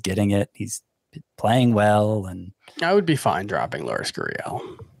now that he's getting it, he's playing well. And I would be fine dropping Lourdes Gurriel.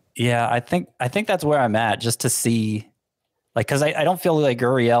 Yeah, I think that's where I'm at, just to see, like, because I don't feel like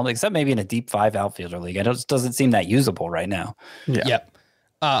Gurriel, except maybe in a deep 5 outfielder league, it just doesn't seem that usable right now. Yeah. Yep.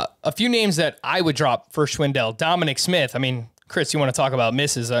 A few names that I would drop for Schwindel. Dominic Smith. I mean, Chris, you want to talk about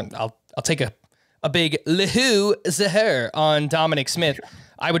misses? I'll take a big Lehu Zahir on Dominic Smith.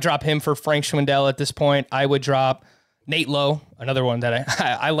 I would drop him for Frank Schwindel at this point. I would drop Nate Lowe, another one that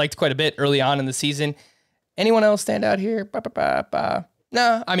I liked quite a bit early on in the season. Anyone else stand out here?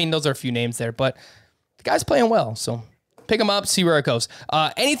 No, I mean, those are a few names there, but the guy's playing well, so pick him up, see where it goes.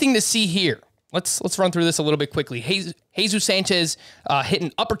 Anything to see here let's run through this a little bit quickly. Jesus Sanchez hit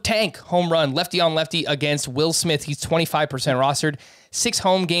an upper tank home run, lefty on lefty against Will Smith. He's 25% rostered. 6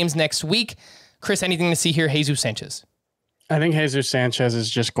 home games next week. Chris, anything to see here? Jesus Sanchez. I think Jesus Sanchez is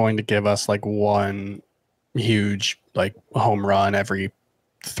just going to give us like one huge like home run every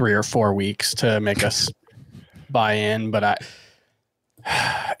 3 or 4 weeks to make us buy in. But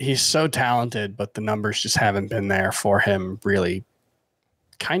he's so talented, but the numbers just haven't been there for him really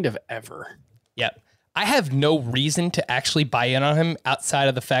kind of ever. Yeah. I have no reason to actually buy in on him outside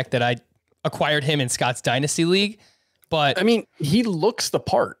of the fact that I acquired him in Scott's Dynasty League. But I mean, he looks the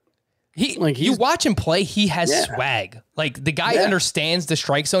part. You watch him play, he has swag. Like the guy understands the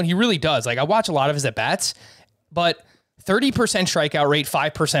strike zone. He really does. Like I watch a lot of his at bats, but 30% strikeout rate,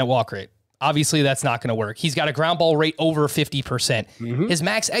 5% walk rate. Obviously that's not going to work. He's got a ground ball rate over 50%. His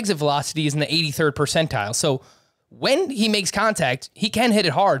max exit velocity is in the 83rd percentile. So when he makes contact, he can hit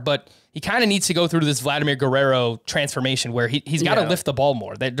it hard, but he kind of needs to go through this Vladimir Guerrero transformation where he's got to lift the ball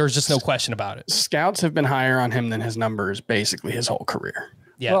more. There's just no question about it. Scouts have been higher on him than his numbers basically his whole career.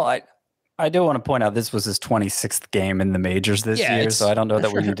 Yeah. Well, I do want to point out this was his 26th game in the majors this year, so I don't know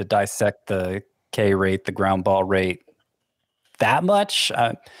that we need to dissect the K rate, the ground ball rate that much.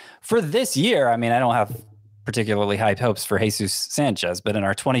 For this year, I mean, I don't have particularly high hopes for Jesus Sanchez, but in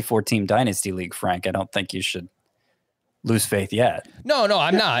our 2014 Dynasty League, Frank, I don't think you should lose faith yet. No,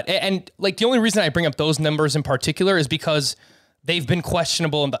 I'm not. And like the only reason I bring up those numbers in particular is because they've been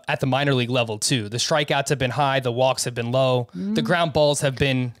questionable at the minor league level too. The strikeouts have been high, the walks have been low, the ground balls have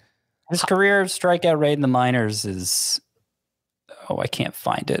been. His career strikeout rate in the minors is, I can't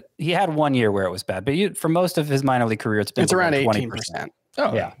find it. He had 1 year where it was bad, but for most of his minor league career, it's been around 20%.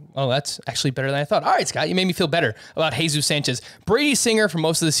 Oh, yeah. Oh, that's actually better than I thought. All right, Scott, you made me feel better about Jesus Sanchez. Brady Singer for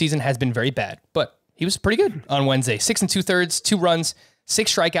most of the season has been very bad, but he was pretty good on Wednesday. 6 2/3, 2 runs,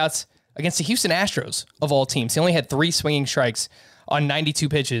 6 strikeouts against the Houston Astros of all teams. He only had 3 swinging strikes on 92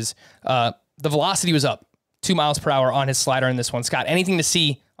 pitches. The velocity was up 2 miles per hour on his slider in this one. Scott, anything to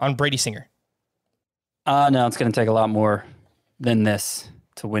see on Brady Singer? No, it's going to take a lot more than this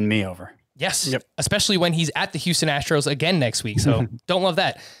to win me over. Yes, especially when he's at the Houston Astros again next week. So don't love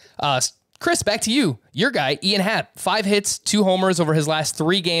that. Chris, back to you. Your guy, Ian Happ, 5 hits, 2 homers over his last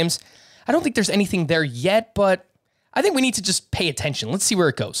 3 games. I don't think there's anything there yet, but I think we need to just pay attention. Let's see where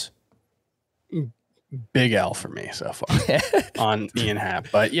it goes. Big L for me so far on Ian Happ.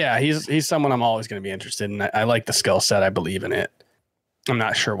 But yeah, he's someone I'm always going to be interested in. I like the skill set. I believe in it. I'm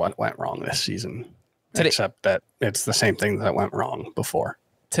not sure what went wrong this season, except that it's the same thing that went wrong before.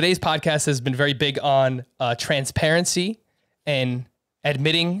 Today's podcast has been very big on transparency and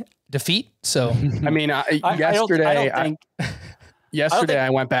admitting defeat. So, I mean, yesterday I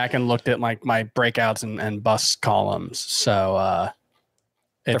went back and looked at like my breakouts and bust columns. So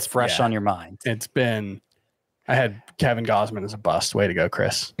it's fresh on your mind. I had Kevin Gausman as a bust. Way to go,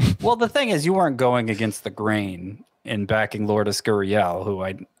 Chris. Well, the thing is, you weren't going against the grain in backing Lourdes Gurriel, who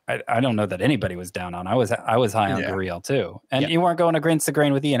I don't know that anybody was down on. I was high on Gurriel too. And you weren't going against the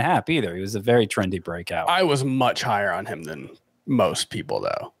grain with Ian Happ either. He was a very trendy breakout. I was much higher on him than most people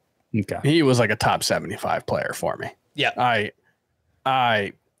though. Okay. He was like a top 75 player for me. Yeah.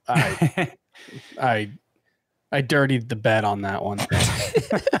 I dirtied the bet on that one.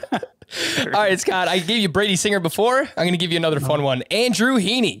 All right, Scott, I gave you Brady Singer before. I'm going to give you another fun one. Andrew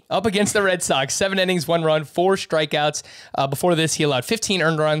Heaney up against the Red Sox. 7 innings, 1 run, 4 strikeouts. Before this, he allowed 15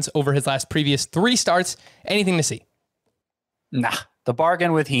 earned runs over his previous 3 starts. Anything to see? Nah. The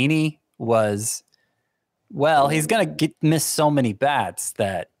bargain with Heaney was, he's going to miss so many bats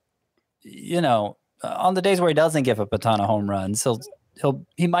that, on the days where he doesn't give up a ton of home runs,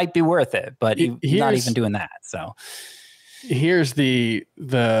 he might be worth it, but he's not even doing that. So here's the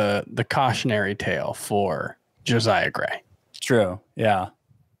cautionary tale for Josiah Gray. True. Yeah.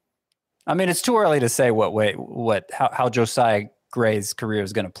 I mean, it's too early to say how Josiah Gray's career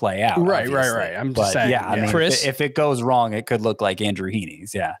is going to play out. Right. I'm just saying. Yeah. I mean, Chris, if it goes wrong, it could look like Andrew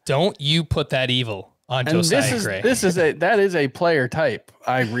Heaney's. Yeah. Don't you put that evil on Josiah Gray. That is a player type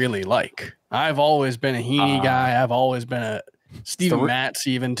I really like. I've always been a Heaney guy. I've always been a Steven Matz,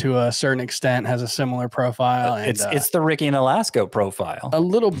 even to a certain extent, has a similar profile. And, it's the Ricky Nolasco profile. A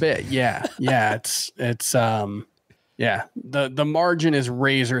little bit, yeah. The margin is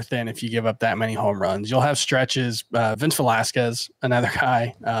razor thin if you give up that many home runs. You'll have stretches. Vince Velasquez, another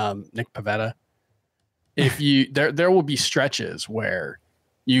guy, Nick Pivetta. There will be stretches where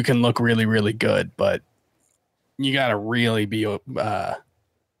you can look really, really good, but you got to really be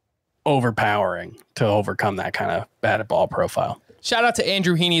overpowering to overcome that kind of batted ball profile. Shout out to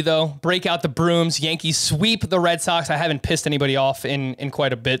Andrew Heaney, though. Break out the brooms. Yankees sweep the Red Sox. I haven't pissed anybody off in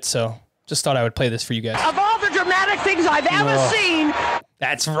quite a bit, so Just thought I would play this for you guys. Of all the dramatic things I've ever seen.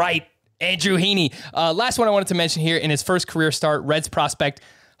 That's right. Andrew Heaney. Last one I wanted to mention here in his first career start, Reds prospect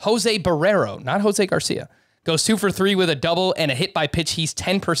Jose Barrero, not Jose Garcia, goes 2 for 3 with a double and a hit by pitch. He's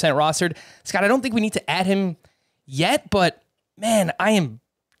 10% rostered. Scott, I don't think we need to add him yet, but man, I am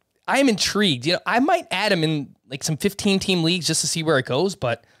intrigued. You know, I might add him in like some 15-team leagues just to see where it goes,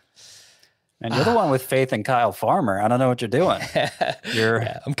 but and you're the one with faith in Kyle Farmer. I don't know what you're doing. You're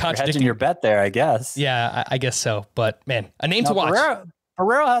hedging your bet there, I guess. Yeah, I guess so. But man, a name to watch.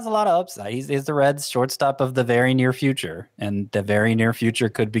 Barrero has a lot of upside. He's the Reds shortstop of the very near future, and the very near future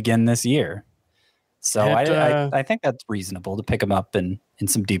could begin this year. So I think that's reasonable to pick him up in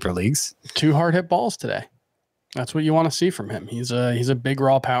some deeper leagues. 2 hard hit balls today. That's what you want to see from him. He's a big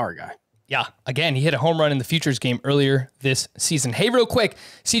raw power guy. Yeah, again, he hit a home run in the Futures game earlier this season. Hey, real quick,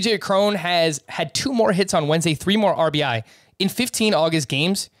 CJ Cron has had 2 more hits on Wednesday, 3 more RBI. In 15 August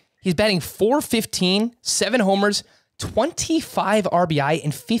games, he's batting .415, 7 homers, 25 RBI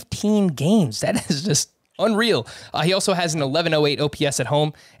in 15 games. That is just unreal. He also has an 1108 OPS at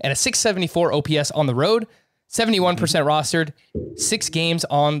home and a 674 OPS on the road, 71% rostered, 6 games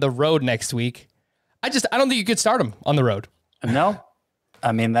on the road next week. I don't think you could start him on the road. No.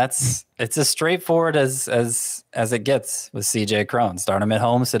 I mean, it's as straightforward as it gets with CJ Cron. Start him at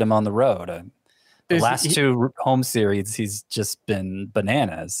home, sit him on the road. The last 2 home series, he's just been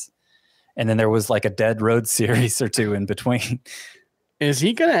bananas. And then there was like a dead road series or 2 in between. Is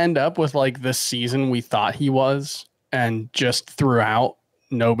he going to end up with like the season we thought he was, and just throughout,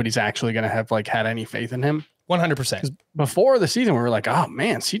 nobody's actually going to have like had any faith in him? 100%. Before the season, we were like, oh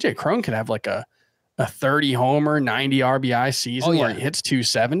man, CJ Cron could have like a 30 homer, 90 RBI season where he hits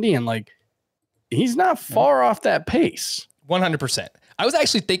 270, and like he's not far off that pace. 100%. I was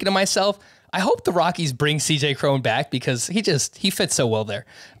actually thinking to myself, I hope the Rockies bring CJ Cron back because he fits so well there.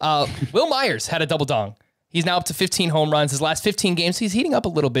 Will Myers had a double dong. He's now up to 15 home runs. His last 15 games, he's heating up a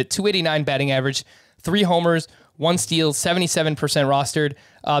little bit. 289 batting average, 3 homers, 1 steal, 77% rostered.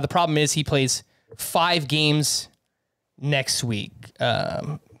 The problem is he plays 5 games next week.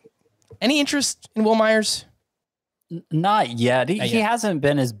 Any interest in Will Myers? Not yet. He hasn't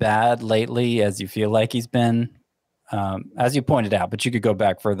been as bad lately as you feel like he's been, as you pointed out, but you could go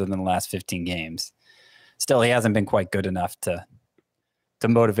back further than the last 15 games. Still, he hasn't been quite good enough to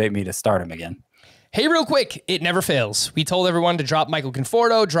motivate me to start him again. Hey, real quick, it never fails. We told everyone to drop Michael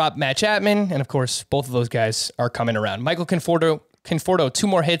Conforto, drop Matt Chapman, and of course, both of those guys are coming around. Michael Conforto, 2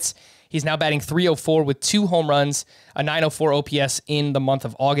 more hits. He's now batting .304 with 2 home runs, a .904 OPS in the month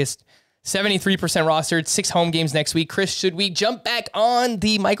of August. 73% rostered, 6 home games next week. Chris, should we jump back on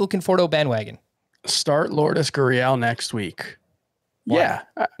the Michael Conforto bandwagon? Start Lourdes Gurriel next week. What? Yeah.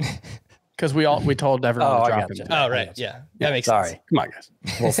 Because we told everyone to drop him. Oh, right. Yeah. That makes sense. Come on, guys.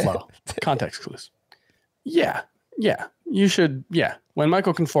 A little slow. Context clues. Yeah. You should. Yeah. When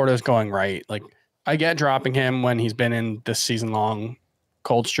Michael Conforto is going right, like I get dropping him when he's been in this season-long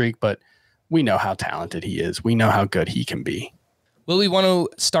cold streak, but we know how talented he is. We know how good he can be. Will we want to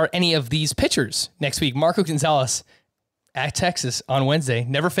start any of these pitchers next week? Marco Gonzalez at Texas on Wednesday.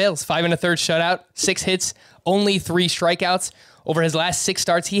 Never fails. 5 1/3 shutout, 6 hits, only 3 strikeouts. Over his last 6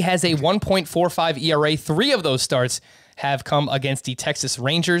 starts, he has a 1.45 ERA. 3 of those starts have come against the Texas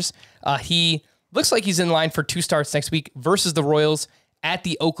Rangers. He looks like he's in line for 2 starts next week versus the Royals at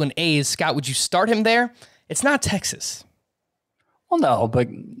the Oakland A's. Scott, would you start him there? It's not Texas. Well, no, but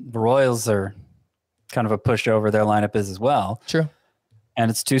the Royals are kind of a pushover. Their lineup is as well. True. And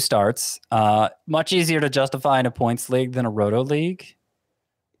it's 2 starts. Much easier to justify in a points league than a roto league.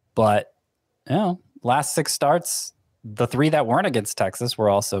 But, last 6 starts, the 3 that weren't against Texas were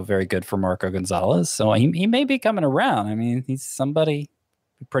also very good for Marco Gonzalez. So he may be coming around. I mean, he's somebody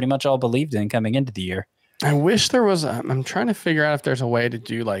we pretty much all believed in coming into the year. I wish there was I'm trying to figure out if there's a way to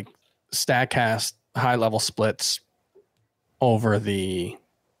do like StatCast high-level splits over the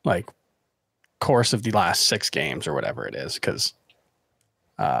like course of the last 6 games or whatever it is, because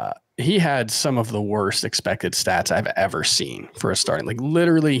he had some of the worst expected stats I've ever seen for a starting. Like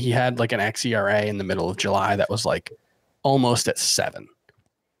literally he had like an xERA in the middle of July that was like almost at 7.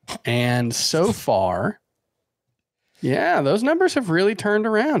 And so far, those numbers have really turned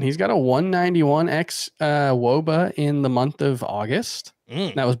around. He's got a 191 x WOBA in the month of August.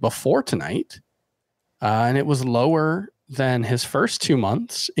 That was before tonight. And it was lower than his first 2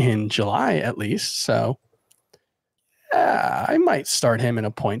 months in July, at least. So I might start him in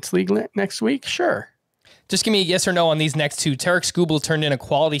a points league next week. Sure. Just give me a yes or no on these next 2. Tarek Skubal turned in a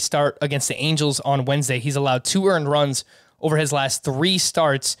quality start against the Angels on Wednesday. He's allowed 2 earned runs over his last 3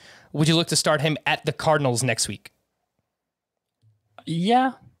 starts. Would you look to start him at the Cardinals next week?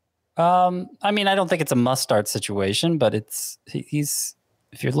 Yeah. I mean, I don't think it's a must-start situation, but he's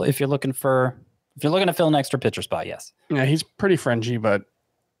if you're looking to fill an extra pitcher spot, yes. Yeah, he's pretty fringy, but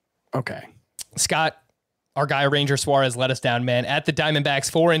okay. Scott, our guy Ranger Suarez let us down, man. At the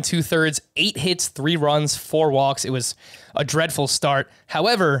Diamondbacks, 4 2/3, 8 hits, 3 runs, 4 walks. It was a dreadful start.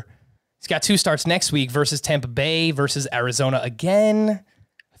 However, he's got 2 starts next week versus Tampa Bay, versus Arizona again.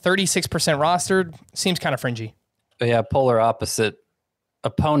 36% rostered. Seems kind of fringy. But yeah, polar opposite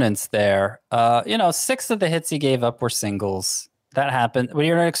opponents there. 6 of the hits he gave up were singles. That happened. When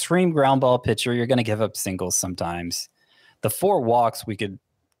you're an extreme ground ball pitcher, you're going to give up singles sometimes. The 4 walks,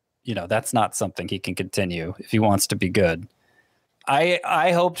 that's not something he can continue if he wants to be good.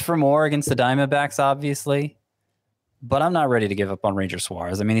 I hoped for more against the Diamondbacks, obviously, but I'm not ready to give up on Ranger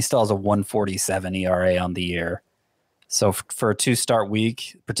Suarez. I mean, he still has a 1.47 ERA on the year. So for a 2-start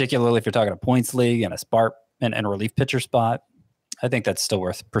week, particularly if you're talking a points league and a spark and a relief pitcher spot, I think that's still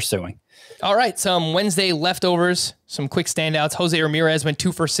worth pursuing. All right, some Wednesday leftovers, some quick standouts. Jose Ramirez went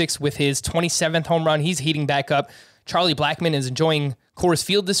 2 for 6 with his 27th home run. He's heating back up. Charlie Blackmon is enjoying Coors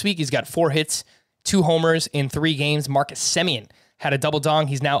Field this week. He's got 4 hits, 2 homers in 3 games. Marcus Semien had a double dong.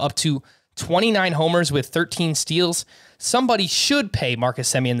 He's now up to 29 homers with 13 steals. Somebody should pay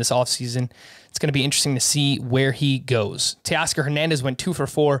Marcus Semien this offseason. It's going to be interesting to see where he goes. Teoscar Hernandez went 2 for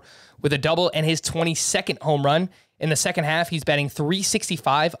 4 with a double and his 22nd home run. In the second half, he's batting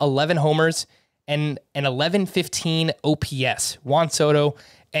 .365, 11 homers, and an 11.15 OPS. Juan Soto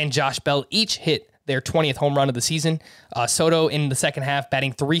and Josh Bell each hit their 20th home run of the season. Soto in the second half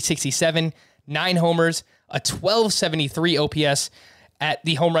batting .367, 9 homers, a 12.73 OPS. At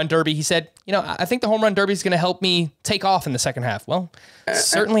the home run derby, he said, I think the home run derby is going to help me take off in the second half. Well,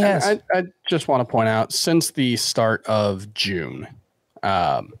 certainly has. I just want to point out, since the start of June,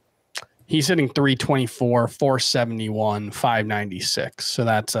 he's hitting .324, 471, 596. So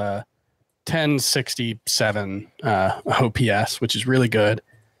that's a 1067 OPS, which is really good.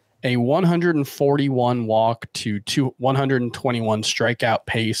 A 141 walk to 121 strikeout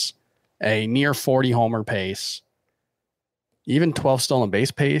pace, a near 40 homer pace, even 12 stolen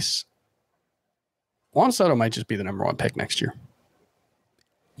base pace. Juan Soto might just be the number 1 pick next year.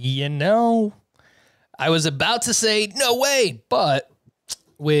 I was about to say no way, but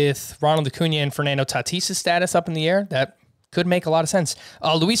with Ronald Acuna and Fernando Tatis' status up in the air, that could make a lot of sense.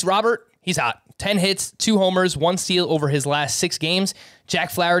 Luis Robert, he's hot. 10 hits, 2 homers, 1 steal over his last 6 games.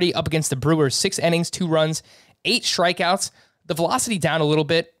 Jack Flaherty up against the Brewers, 6 innings, 2 runs, 8 strikeouts. The velocity down a little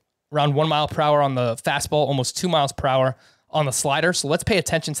bit, around 1 mile per hour on the fastball, almost 2 miles per hour on the slider. So let's pay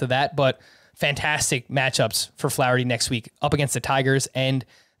attention to that. But fantastic matchups for Flaherty next week up against the Tigers and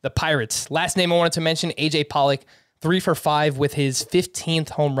the Pirates. Last name I wanted to mention, AJ Pollock, 3 for 5 with his 15th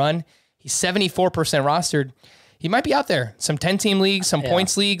home run. He's 74% rostered. He might be out there. Some 10-team leagues, some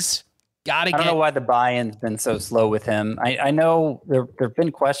points leagues. I don't know why the buy-in's been so slow with him. I know there have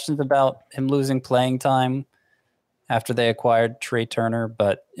been questions about him losing playing time after they acquired Trey Turner,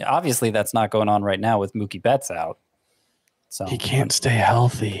 but obviously that's not going on right now with Mookie Betts out. So he can't stay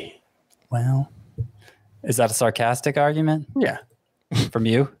healthy. Well, is that a sarcastic argument? Yeah. From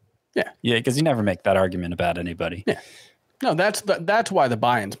you? Yeah. Yeah, because you never make that argument about anybody. Yeah. No, that's why the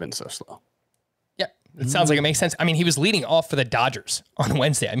buy-in's been so slow. Yeah, it sounds like it makes sense. I mean, he was leading off for the Dodgers on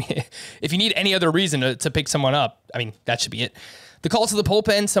Wednesday. I mean, if you need any other reason to pick someone up, I mean, that should be it. The call to the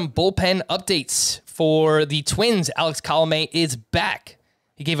bullpen, some bullpen updates for the Twins. Alex Colomé is back.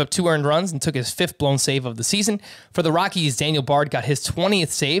 He gave up 2 earned runs and took his 5th blown save of the season. For the Rockies, Daniel Bard got his 20th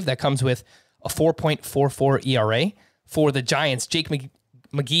save. That comes with a 4.44 ERA. For the Giants, Jake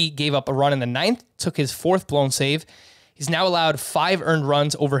McGee gave up a run in the 9th, took his 4th blown save. He's now allowed 5 earned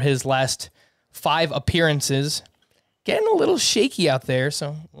runs over his last 5 appearances. Getting a little shaky out there,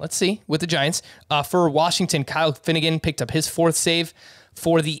 so let's see with the Giants. For Washington, Kyle Finnegan picked up his 4th save.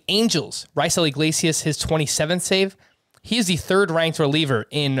 For the Angels, Raisel Iglesias, his 27th save. He is the 3rd ranked reliever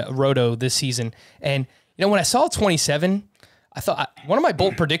in Roto this season. And, when I saw 27, I thought one of my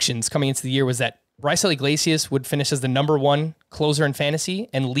bold predictions coming into the year was that Raisel Iglesias would finish as the number 1 closer in fantasy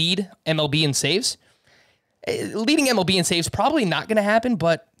and lead MLB in saves. Leading MLB in saves probably not going to happen,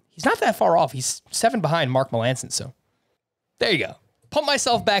 but he's not that far off. He's 7 behind Mark Melancon. So there you go. Pump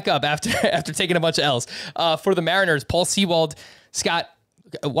myself back up after taking a bunch of L's. For the Mariners, Paul Sewald, Scott,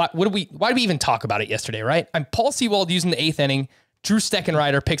 why did we even talk about it yesterday, right? I'm Paul Sewald using the 8th inning. Drew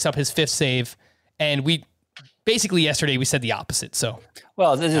Steckenrider picks up his 5th save, and basically yesterday we said the opposite. So,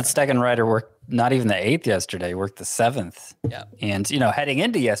 well, Steckenrider worked not even the 8th yesterday, worked the 7th. Yeah. And, heading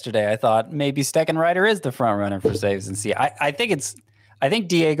into yesterday, I thought maybe Steckenrider is the front runner for saves and see. I think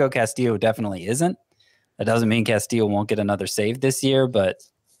Diego Castillo definitely isn't. That doesn't mean Castillo won't get another save this year, but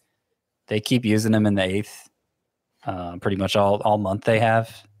they keep using him in the 8th, pretty much all month they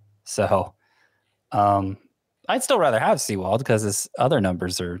have. So I'd still rather have Seawald because his other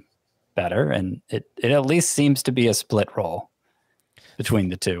numbers are better, and it at least seems to be a split role between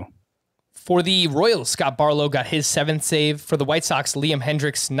the two. For the Royals, Scott Barlow got his 7th save. For the White Sox, Liam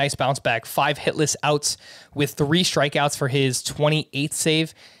Hendricks, nice bounce back, 5 hitless outs with 3 strikeouts for his 28th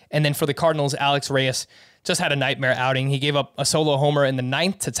save. And then for the Cardinals, Alex Reyes just had a nightmare outing. He gave up a solo homer in the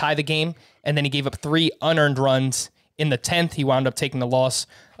 9th to tie the game, and then he gave up 3 unearned runs in the 10th. He wound up taking the loss.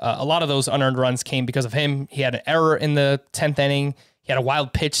 A lot of those unearned runs came because of him. He had an error in the 10th inning. He had a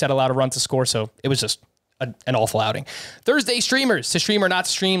wild pitch that allowed a run to score, so it was just an awful outing. Thursday streamers, to stream or not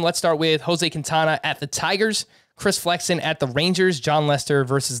to stream. Let's start with Jose Quintana at the Tigers, Chris Flexen at the Rangers, John Lester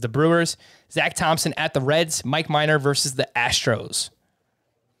versus the Brewers, Zach Thompson at the Reds, Mike Minor versus the Astros.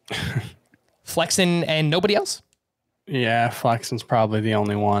 Flexen and nobody else? Yeah, Flexen's probably the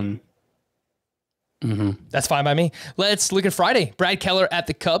only one. That's fine by me. Let's look at Friday. Brad Keller at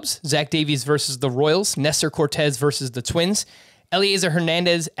the Cubs, Zach Davies versus the Royals, Nestor Cortez versus the Twins, Eliezer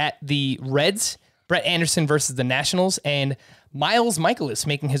Hernandez at the Reds, Brett Anderson versus the Nationals, and Miles Michaelis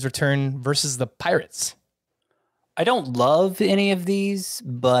making his return versus the Pirates. I don't love any of these,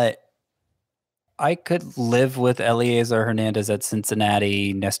 but I could live with Eliezer Hernandez at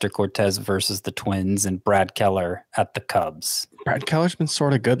Cincinnati, Nestor Cortez versus the Twins, and Brad Keller at the Cubs. Brad Keller's been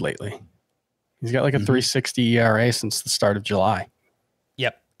sort of good lately. He's got like a 3.60 ERA since the start of July.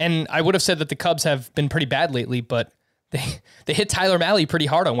 Yep. And I would have said that the Cubs have been pretty bad lately, but they hit Tyler Mahle pretty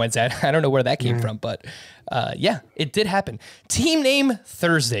hard on Wednesday. I don't know where that came from, but yeah, it did happen. Team name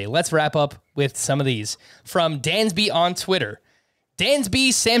Thursday. Let's wrap up with some of these. From Dansby on Twitter. Dansby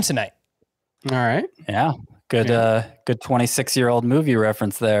Samsonite. All right. Yeah. Good 26-year-old movie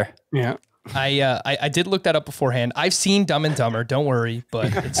reference there. Yeah. I did look that up beforehand. I've seen Dumb and Dumber, don't worry,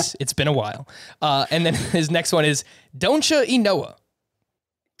 but it's been a while. And then his next one is Doncha Inoa.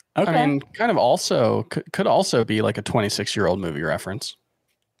 Okay. I mean, kind of also could also be like a 26-year-old movie reference.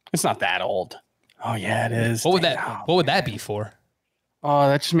 It's not that old. Oh yeah, it is. What would that be for? Oh,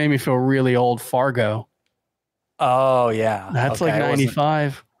 that just made me feel really old. Fargo. Oh yeah. That's like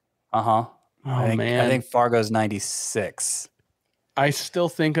 95. Uh-huh. Oh man. I think Fargo's 96. I still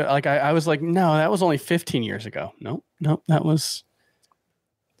think like I was like, no, that was only 15 years ago. Nope, that was.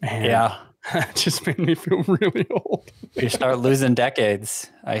 Man, yeah, that just made me feel really old. You start losing decades.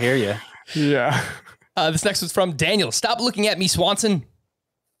 I hear you. Yeah. This next one's from Daniel. Stop looking at me, Swanson.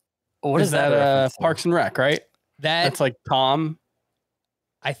 What is that? Parks and Rec, right? That's like Tom.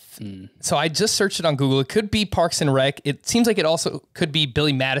 So I just searched it on Google. It could be Parks and Rec. It seems like it also could be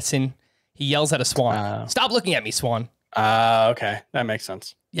Billy Madison. He yells at a swan. Stop looking at me, Swan. Okay, that makes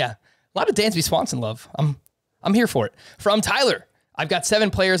sense. Yeah, a lot of Dansby Swanson love. I'm here for it. From Tyler, I've got 7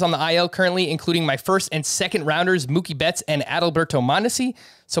 players on the IL currently, including my first and second rounders, Mookie Betts and Adalberto Mondesi.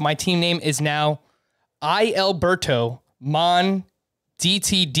 So my team name is now Ilberto Mon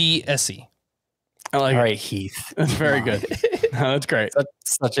DTDSE. I like All right, Heath. That's very good. No, that's great. That's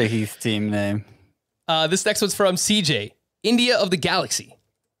such a Heath team name. This next one's from CJ, India of the Galaxy.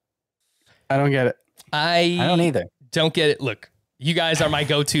 I don't get it. I don't either. Don't get it. Look, you guys are my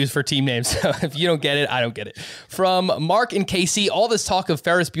go-tos for team names. So if you don't get it, I don't get it. From Mark and Casey, all this talk of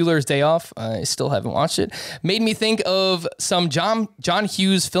Ferris Bueller's Day Off, I still haven't watched it, made me think of some John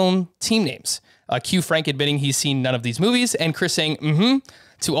Hughes film team names. Q Frank admitting he's seen none of these movies, and Chris saying,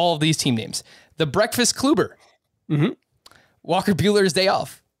 to all of these team names. The Breakfast Kluber. Walker Bueller's Day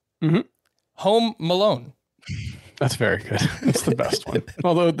Off. Home Malone. That's very good. That's the best one.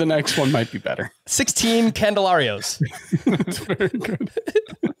 Although the next one might be better. 16 Candelarios. That's very good.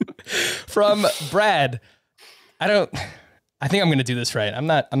 From Brad. I think I'm going to do this right. I'm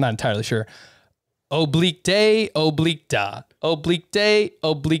not entirely sure. Oblique day, oblique da. Oblique day,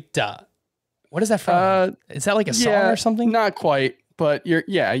 oblique da. What is that from? Is that like a song or something? Not quite, but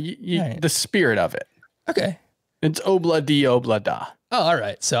the spirit of it. Okay. It's obla di obla da. Oh, all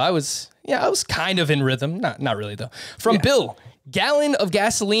right. So I was kind of in rhythm. Not really though. From Bill, gallon of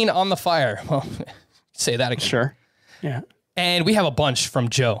gasoline on the fire. Well, say that again. Sure. Yeah. And we have a bunch from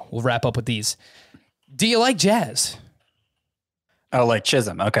Joe. We'll wrap up with these. Do you like jazz? Oh, like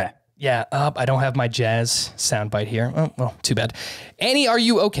Chisholm. Okay. Yeah. I don't have my jazz soundbite here. Oh, well, too bad. Annie, are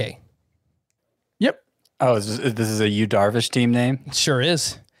you okay? Yep. Oh, this is a Yu Darvish team name? Sure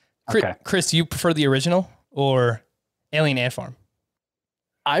is. Okay. Chris, do you prefer the original or Alien Ant Farm?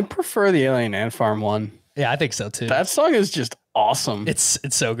 I prefer the Alien Ant Farm one. Yeah, I think so too. That song is just awesome. It's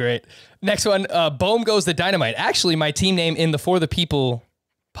so great. Next one, Bohm Goes the Dynamite. Actually, my team name in the For the People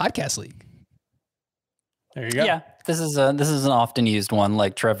podcast league. There you go. Yeah, this is an often used one,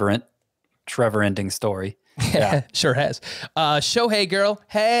 like Trevorant. Trevor ending story. Yeah, sure has. Shohei girl,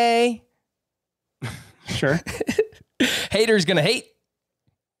 hey. Sure. Haters gonna hate.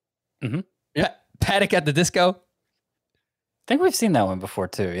 Mm-hmm. Yeah. Paddock at the disco. I think we've seen that one before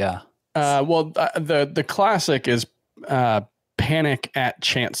too. Yeah. Well, the classic is Panic at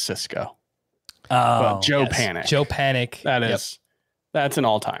Chance Cisco. Joe Panic. Joe Panic. That's an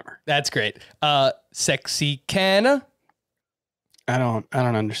all-timer. That's great. Sexy Canna. I don't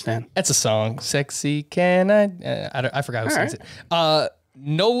understand. That's a song. Sexy Canna. I forgot who sings it.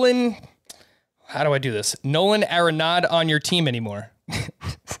 Nolan. How do I do this? Nolan Arenado on your team anymore.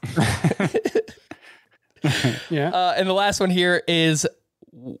 Yeah. And the last one here is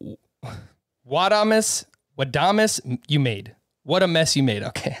Wadamus, you made. What a mess you made.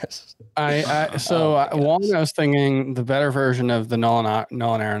 Okay. I was thinking the better version of the Nolan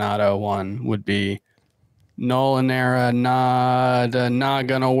Arenado one would be Nolan Arenado not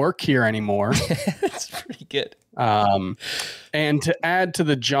gonna work here anymore. That's pretty good. And to add to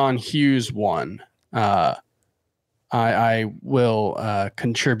the John Hughes one, I will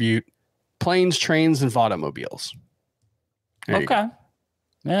contribute planes, trains, and automobiles. Okay.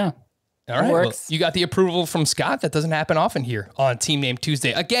 Yeah. All right. Well, you got the approval from Scott. That doesn't happen often here on Team Name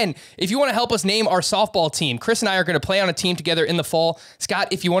Tuesday. Again, if you want to help us name our softball team, Chris and I are going to play on a team together in the fall. Scott,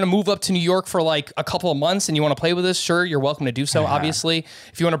 if you want to move up to New York for like a couple of months and you want to play with us, sure, you're welcome to do so, obviously.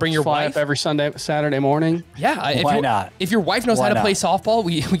 If you want to bring your wife up every Saturday morning. Yeah. Why not? If your wife knows how to play softball,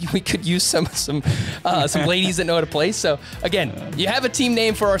 we could use some ladies that know how to play. So again, you have a team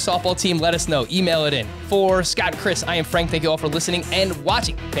name for our softball team, let us know. Email it in. For Scott and Chris, I am Frank. Thank you all for listening and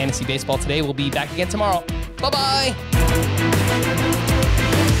watching Fantasy Baseball today. We'll be back again tomorrow. Bye-bye.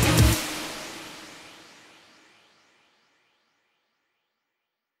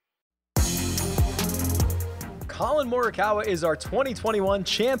 Colin Morikawa is our 2021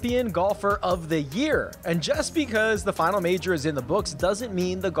 Champion Golfer of the Year. And just because the final major is in the books doesn't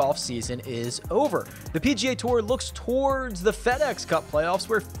mean the golf season is over. The PGA Tour looks towards the FedEx Cup playoffs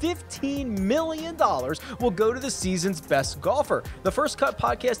where $15 million will go to the season's best golfer. The First Cut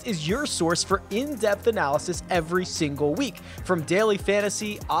podcast is your source for in-depth analysis every single week. From daily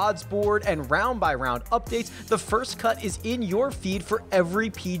fantasy, odds board, and round-by-round updates, the First Cut is in your feed for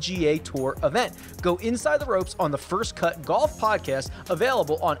every PGA Tour event. Go inside the ropes on the First Cut Golf Podcast,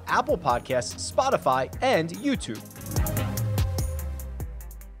 available on Apple Podcasts, Spotify, and YouTube.